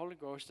down. The Holy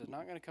Ghost is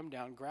not going to come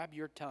down, grab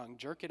your tongue,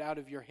 jerk it out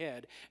of your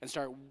head, and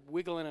start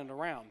wiggling it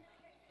around.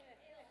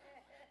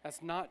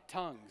 That's not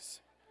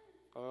tongues.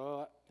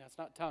 That's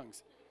not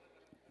tongues.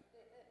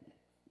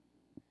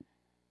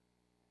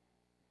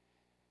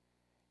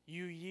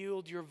 You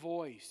yield your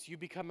voice. You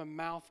become a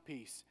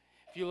mouthpiece.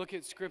 If you look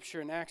at Scripture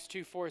in Acts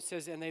 2:4, it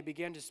says, and they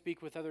began to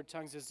speak with other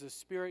tongues as the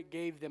Spirit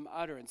gave them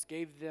utterance,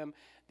 gave them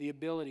the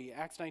ability.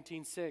 Acts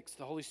 19:6,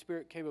 the Holy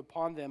Spirit came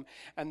upon them,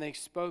 and they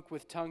spoke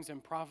with tongues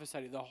and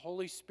prophesied. The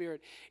Holy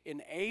Spirit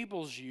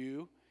enables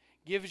you,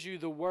 gives you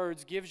the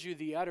words, gives you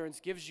the utterance,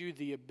 gives you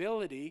the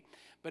ability,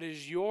 but it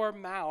is your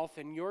mouth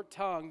and your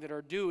tongue that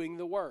are doing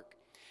the work.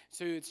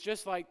 So it's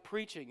just like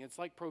preaching. It's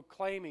like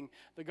proclaiming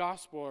the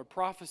gospel or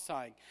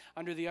prophesying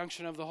under the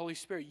unction of the Holy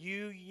Spirit.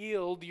 You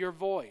yield your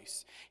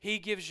voice. He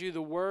gives you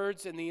the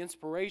words and the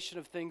inspiration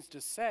of things to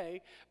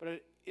say,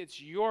 but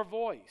it's your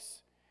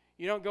voice.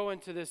 You don't go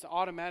into this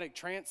automatic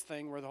trance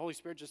thing where the Holy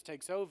Spirit just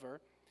takes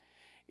over.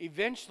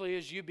 Eventually,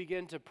 as you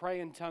begin to pray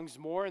in tongues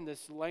more and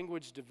this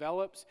language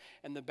develops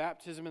and the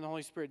baptism in the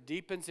Holy Spirit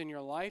deepens in your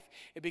life,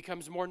 it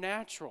becomes more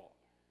natural.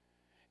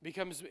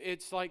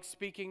 It's like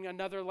speaking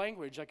another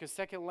language, like a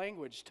second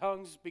language.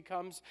 Tongues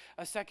becomes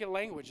a second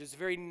language. It's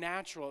very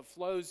natural. It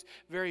flows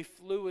very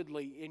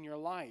fluidly in your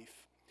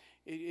life.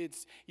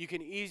 You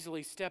can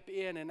easily step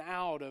in and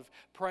out of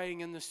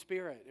praying in the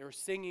Spirit or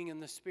singing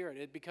in the Spirit.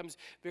 It becomes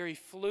very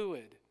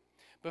fluid.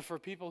 But for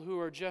people who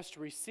are just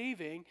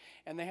receiving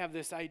and they have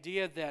this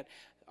idea that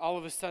all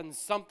of a sudden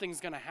something's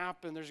going to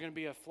happen, there's going to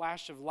be a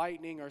flash of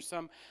lightning or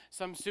some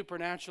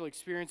supernatural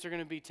experience, they're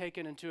going to be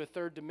taken into a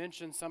third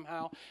dimension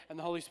somehow and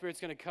the Holy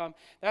Spirit's going to come.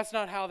 That's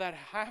not how that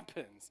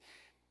happens.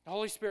 The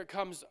Holy Spirit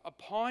comes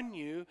upon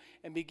you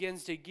and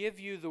begins to give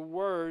you the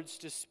words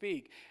to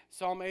speak.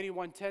 Psalm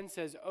 81:10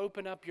 says,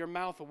 open up your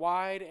mouth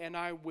wide and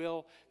I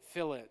will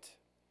fill it.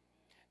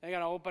 They got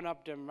to open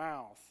up their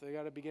mouth. They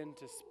got to begin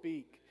to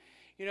speak.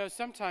 You know,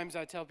 sometimes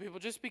I tell people,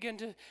 just begin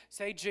to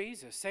say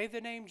Jesus. Say the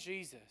name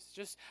Jesus.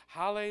 Just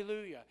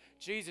hallelujah.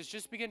 Jesus,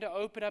 just begin to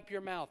open up your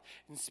mouth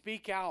and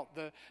speak out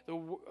the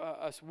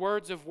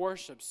words of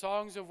worship,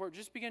 songs of worship.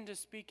 Just begin to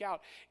speak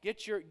out.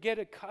 Get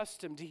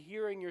accustomed to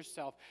hearing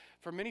yourself.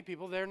 For many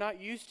people, they're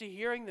not used to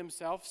hearing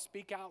themselves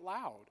speak out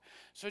loud.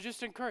 So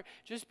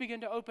just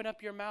begin to open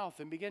up your mouth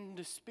and begin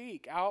to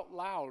speak out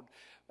loud.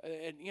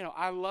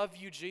 I love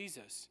you,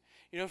 Jesus.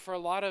 You know, for a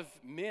lot of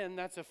men,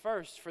 that's a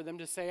first for them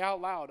to say out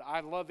loud,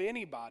 I love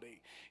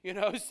anybody.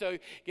 So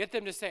get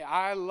them to say,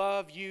 I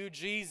love you,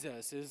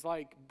 Jesus, is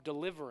like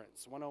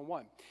deliverance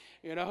 101.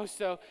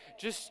 So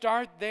just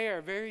start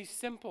there, very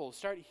simple.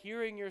 Start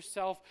hearing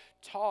yourself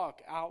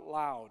talk out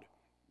loud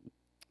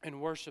and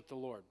worship the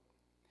Lord.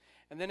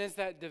 And then as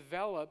that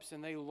develops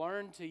and they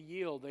learn to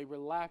yield, they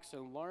relax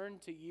and learn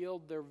to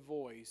yield their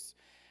voice,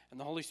 and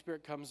the Holy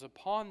Spirit comes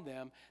upon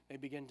them, they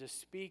begin to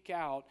speak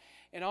out.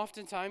 And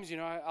oftentimes,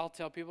 I'll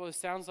tell people it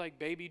sounds like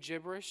baby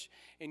gibberish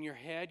in your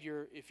head.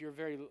 If you're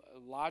very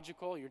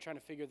logical, you're trying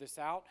to figure this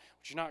out,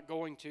 which you're not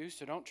going to,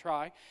 so don't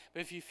try.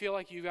 But if you feel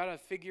like you got to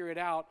figure it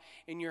out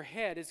in your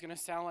head, it's going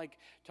to sound like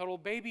total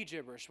baby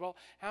gibberish. Well,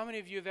 how many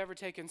of you have ever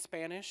taken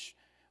Spanish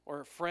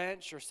or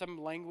French or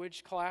some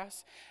language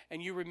class,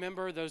 and you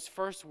remember those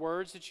first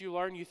words that you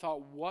learned, you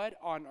thought, what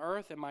on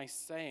earth am I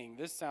saying?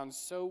 This sounds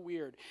so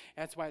weird.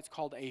 That's why it's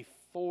called a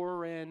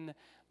foreign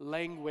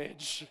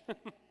language,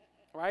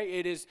 right?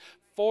 It is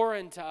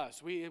foreign to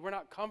us. We're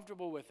not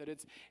comfortable with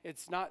it.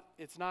 It's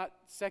not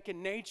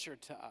second nature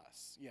to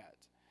us yet.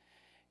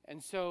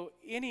 And so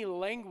any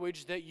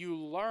language that you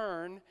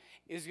learn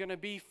is going to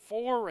be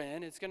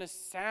foreign. It's going to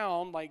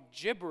sound like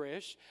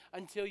gibberish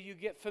until you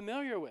get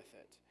familiar with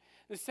it.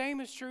 The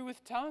same is true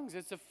with tongues.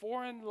 It's a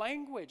foreign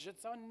language.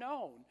 It's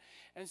unknown.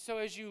 And so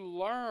as you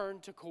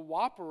learn to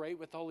cooperate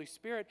with the Holy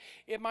Spirit,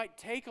 it might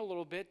take a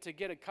little bit to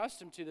get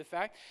accustomed to the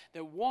fact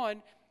that,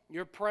 one,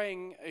 you're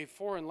praying a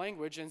foreign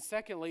language, and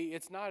secondly,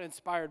 it's not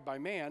inspired by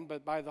man,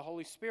 but by the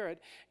Holy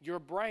Spirit. Your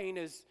brain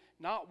is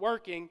not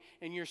working,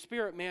 and your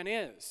spirit man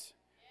is.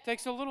 It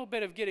takes a little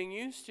bit of getting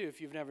used to if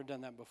you've never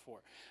done that before.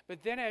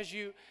 But then as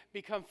you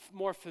become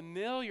more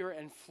familiar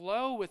and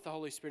flow with the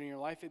Holy Spirit in your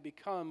life, it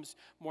becomes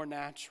more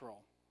natural.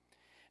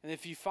 And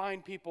if you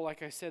find people,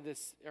 like I said, that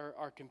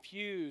are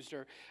confused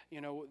or,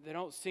 they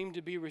don't seem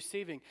to be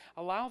receiving,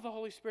 allow the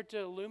Holy Spirit to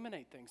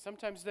illuminate things.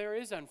 Sometimes there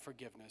is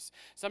unforgiveness.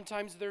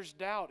 Sometimes there's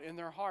doubt in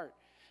their heart.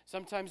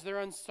 Sometimes they're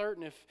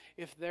uncertain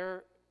if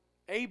they're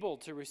able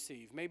to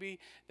receive. Maybe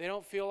they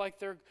don't feel like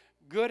they're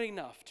good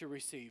enough to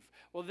receive.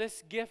 Well,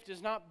 this gift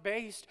is not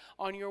based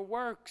on your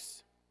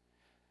works.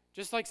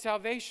 Just like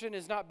salvation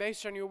is not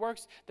based on your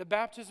works, the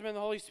baptism in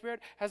the Holy Spirit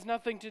has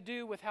nothing to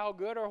do with how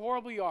good or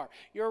horrible you are.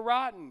 You're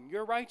rotten.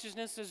 Your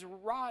righteousness is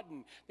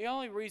rotten. The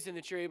only reason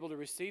that you're able to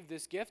receive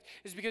this gift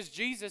is because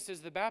Jesus is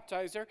the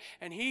baptizer,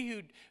 and he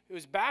who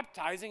is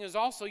baptizing is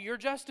also your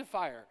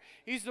justifier.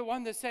 He's the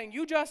one that's saying,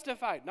 you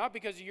justified, not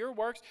because of your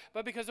works,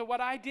 but because of what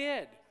I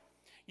did.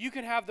 You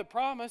can have the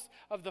promise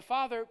of the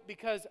Father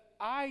because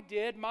I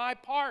did my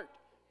part.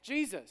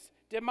 Jesus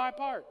did my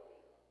part.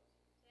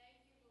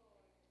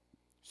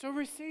 So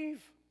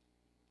receive.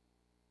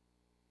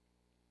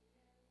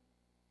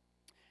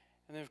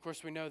 And then, of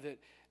course, we know that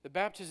the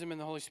baptism in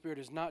the Holy Spirit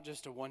is not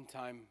just a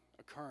one-time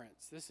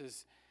occurrence.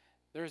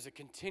 There is a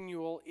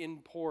continual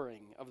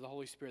inpouring of the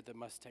Holy Spirit that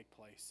must take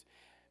place.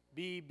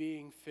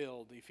 Being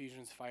filled,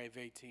 Ephesians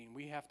 5:18.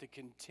 We have to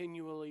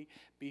continually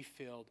be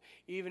filled.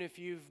 Even if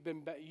you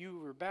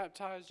were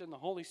baptized in the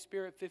Holy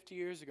Spirit 50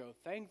 years ago,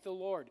 thank the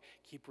Lord.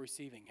 Keep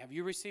receiving. Have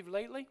you received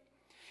lately?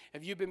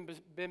 Have you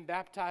been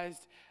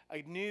baptized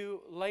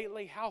anew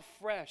lately? How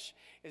fresh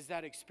is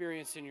that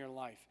experience in your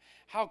life?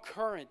 How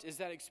current is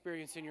that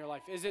experience in your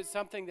life? Is it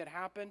something that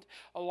happened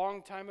a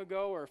long time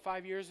ago or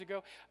 5 years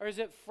ago? Or is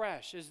it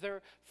fresh? Is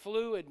there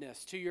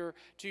fluidness to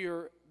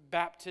your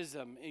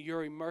baptism,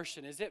 your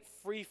immersion? Is it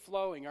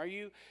free-flowing? Are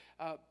you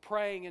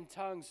praying in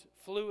tongues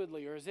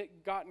fluidly, or has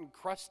it gotten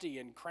crusty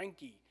and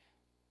cranky?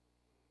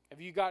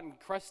 Have you gotten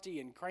crusty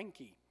and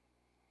cranky?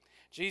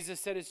 Jesus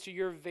said, it's to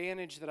your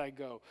advantage that I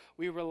go.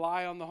 We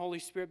rely on the Holy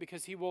Spirit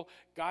because he will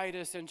guide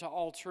us into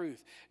all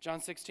truth.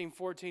 John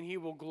 16:14, he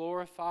will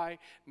glorify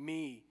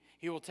me.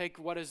 He will take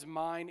what is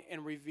mine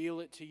and reveal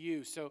it to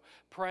you. So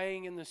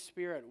praying in the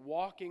Spirit,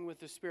 walking with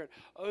the Spirit,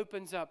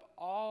 opens up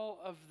all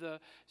of the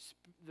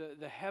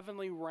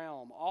heavenly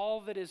realm. All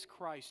that is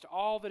Christ,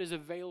 all that is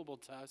available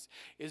to us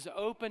is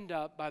opened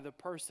up by the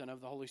person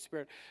of the Holy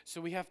Spirit. So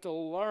we have to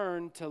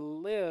learn to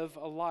live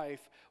a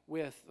life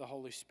with the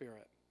Holy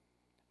Spirit.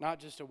 Not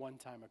just a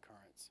one-time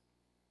occurrence.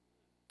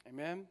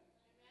 Amen?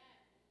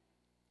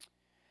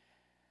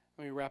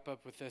 Let me wrap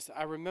up with this.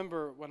 I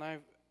remember when I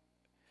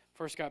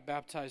first got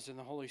baptized in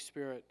the Holy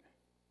Spirit,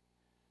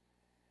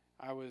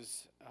 I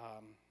was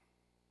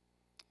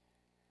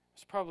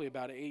probably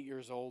about 8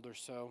 years old or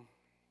so.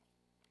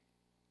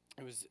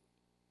 It was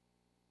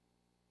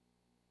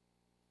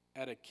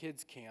at a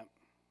kids' camp,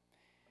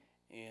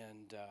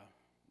 and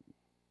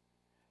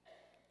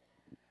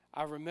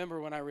I remember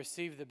when I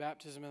received the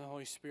baptism in the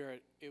Holy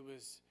Spirit,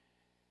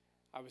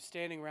 I was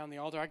standing around the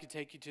altar. I could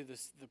take you to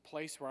the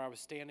place where I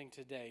was standing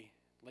today,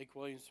 Lake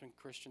Williamson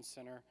Christian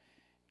Center,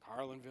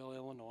 Carlinville,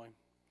 Illinois,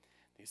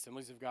 the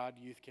Assemblies of God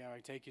Youth Camp. I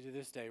could take you to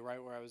this day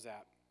right where I was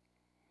at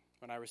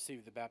when I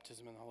received the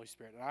baptism in the Holy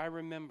Spirit. And I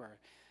remember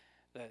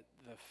that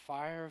the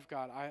fire of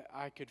God,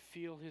 I could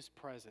feel his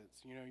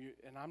presence.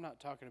 And I'm not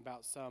talking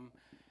about some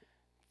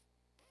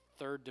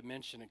third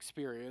dimension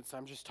experience.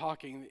 I'm just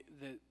talking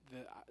that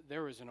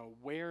there was an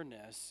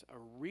awareness, a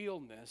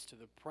realness to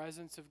the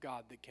presence of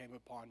God that came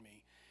upon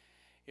me.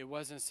 It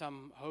wasn't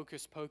some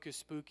hocus pocus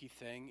spooky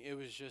thing. It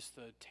was just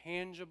the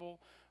tangible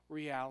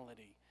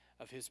reality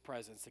of his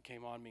presence that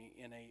came on me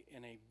in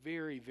a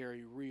very,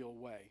 very real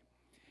way.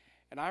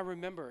 And I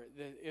remember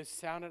that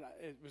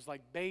it was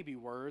like baby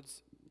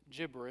words,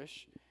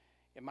 gibberish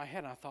in my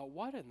head. And I thought,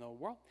 what in the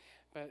world?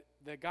 But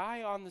the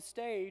guy on the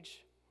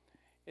stage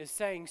is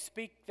saying,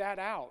 speak that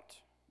out.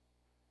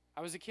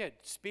 I was a kid.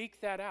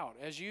 Speak that out.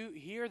 As you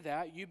hear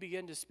that, you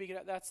begin to speak it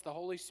out. That's the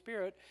Holy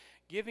Spirit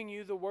giving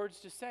you the words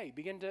to say.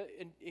 Begin to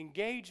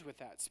engage with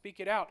that. Speak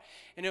it out,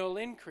 and it will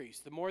increase.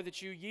 The more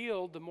that you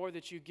yield, the more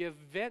that you give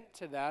vent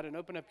to that and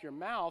open up your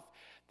mouth,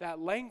 that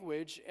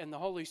language and the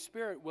Holy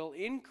Spirit will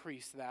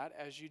increase that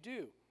as you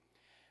do.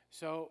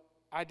 So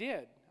I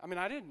did.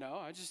 I didn't know.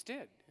 I just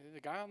did. The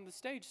guy on the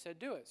stage said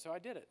do it, so I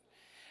did it.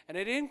 And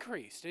it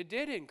increased. It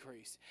did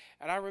increase.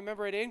 And I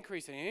remember it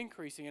increasing.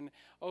 And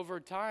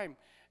over time,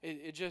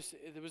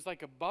 it was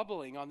like a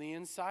bubbling on the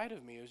inside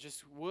of me. It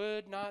just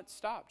would not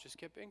stop, just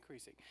kept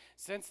increasing.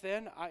 Since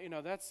then,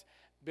 that's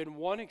been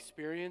one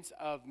experience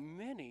of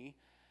many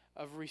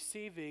of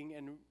receiving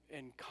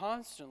and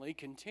constantly,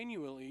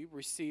 continually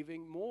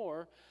receiving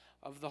more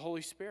of the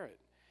Holy Spirit.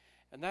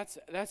 And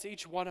that's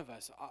each one of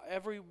us.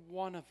 Every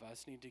one of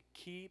us need to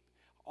keep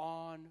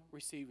on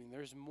receiving.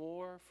 There's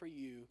more for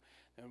you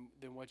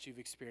than what you've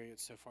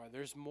experienced so far.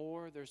 There's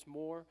more,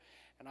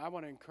 and I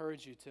want to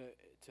encourage you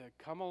to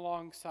come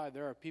alongside.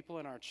 There are people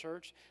in our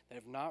church that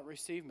have not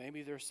received,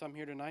 maybe there's some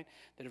here tonight,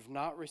 that have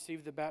not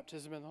received the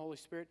baptism in the Holy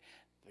Spirit.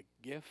 The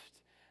gift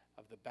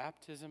of the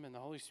baptism in the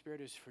Holy Spirit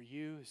is for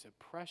you. It's a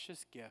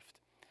precious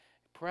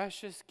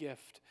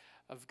gift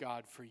of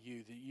God for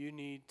you that you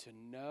need to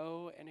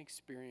know and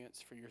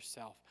experience for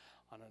yourself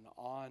on an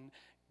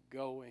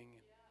ongoing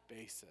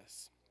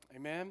basis.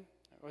 Amen?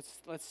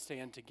 Let's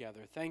stand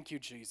together. Thank you,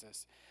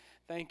 Jesus.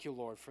 Thank you,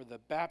 Lord, for the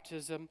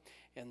baptism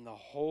in the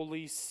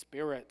Holy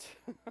Spirit.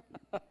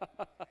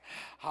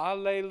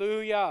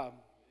 Hallelujah.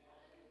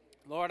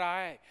 Lord,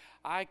 I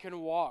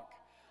can walk.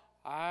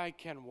 I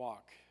can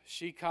walk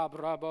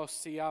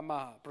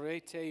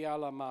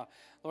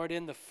Lord,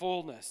 in the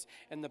fullness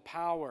and the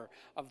power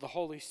of the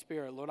Holy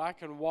Spirit. Lord, I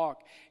can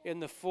walk in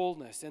the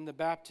fullness, in the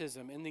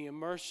baptism, in the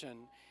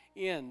immersion,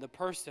 in the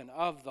person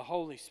of the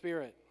Holy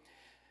Spirit.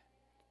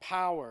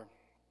 Power.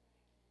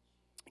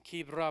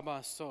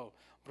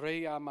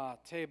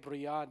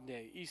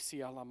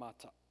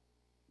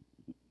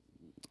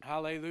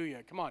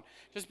 Hallelujah. Come on.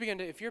 Just begin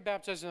to, if you're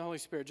baptized in the Holy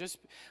Spirit, just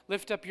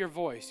lift up your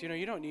voice.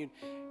 You don't need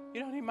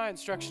my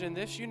instruction in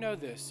this. You know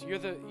this.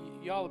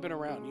 Y'all have been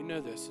around. You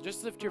know this.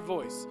 Just lift your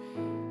voice.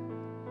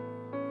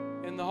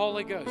 In the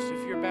Holy Ghost,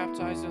 if you're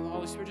baptized in the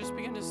Holy Spirit, just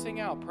begin to sing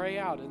out, pray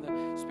out in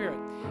the Spirit.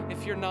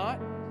 If you're not,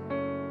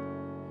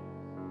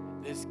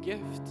 this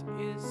gift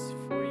is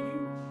for you.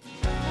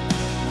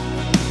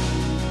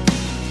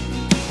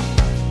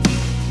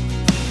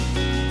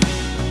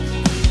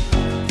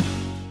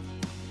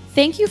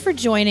 Thank you for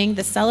joining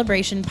the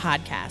Celebration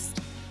Podcast.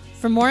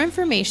 For more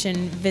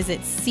information, visit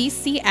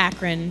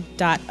ccakron.org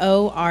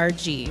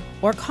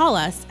or call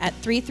us at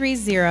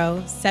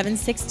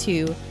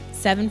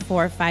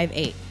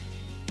 330-762-7458.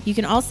 You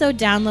can also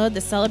download the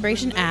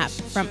Celebration app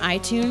from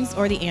iTunes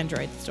or the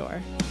Android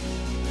store.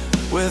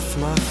 With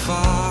my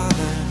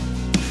Father,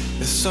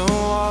 it's so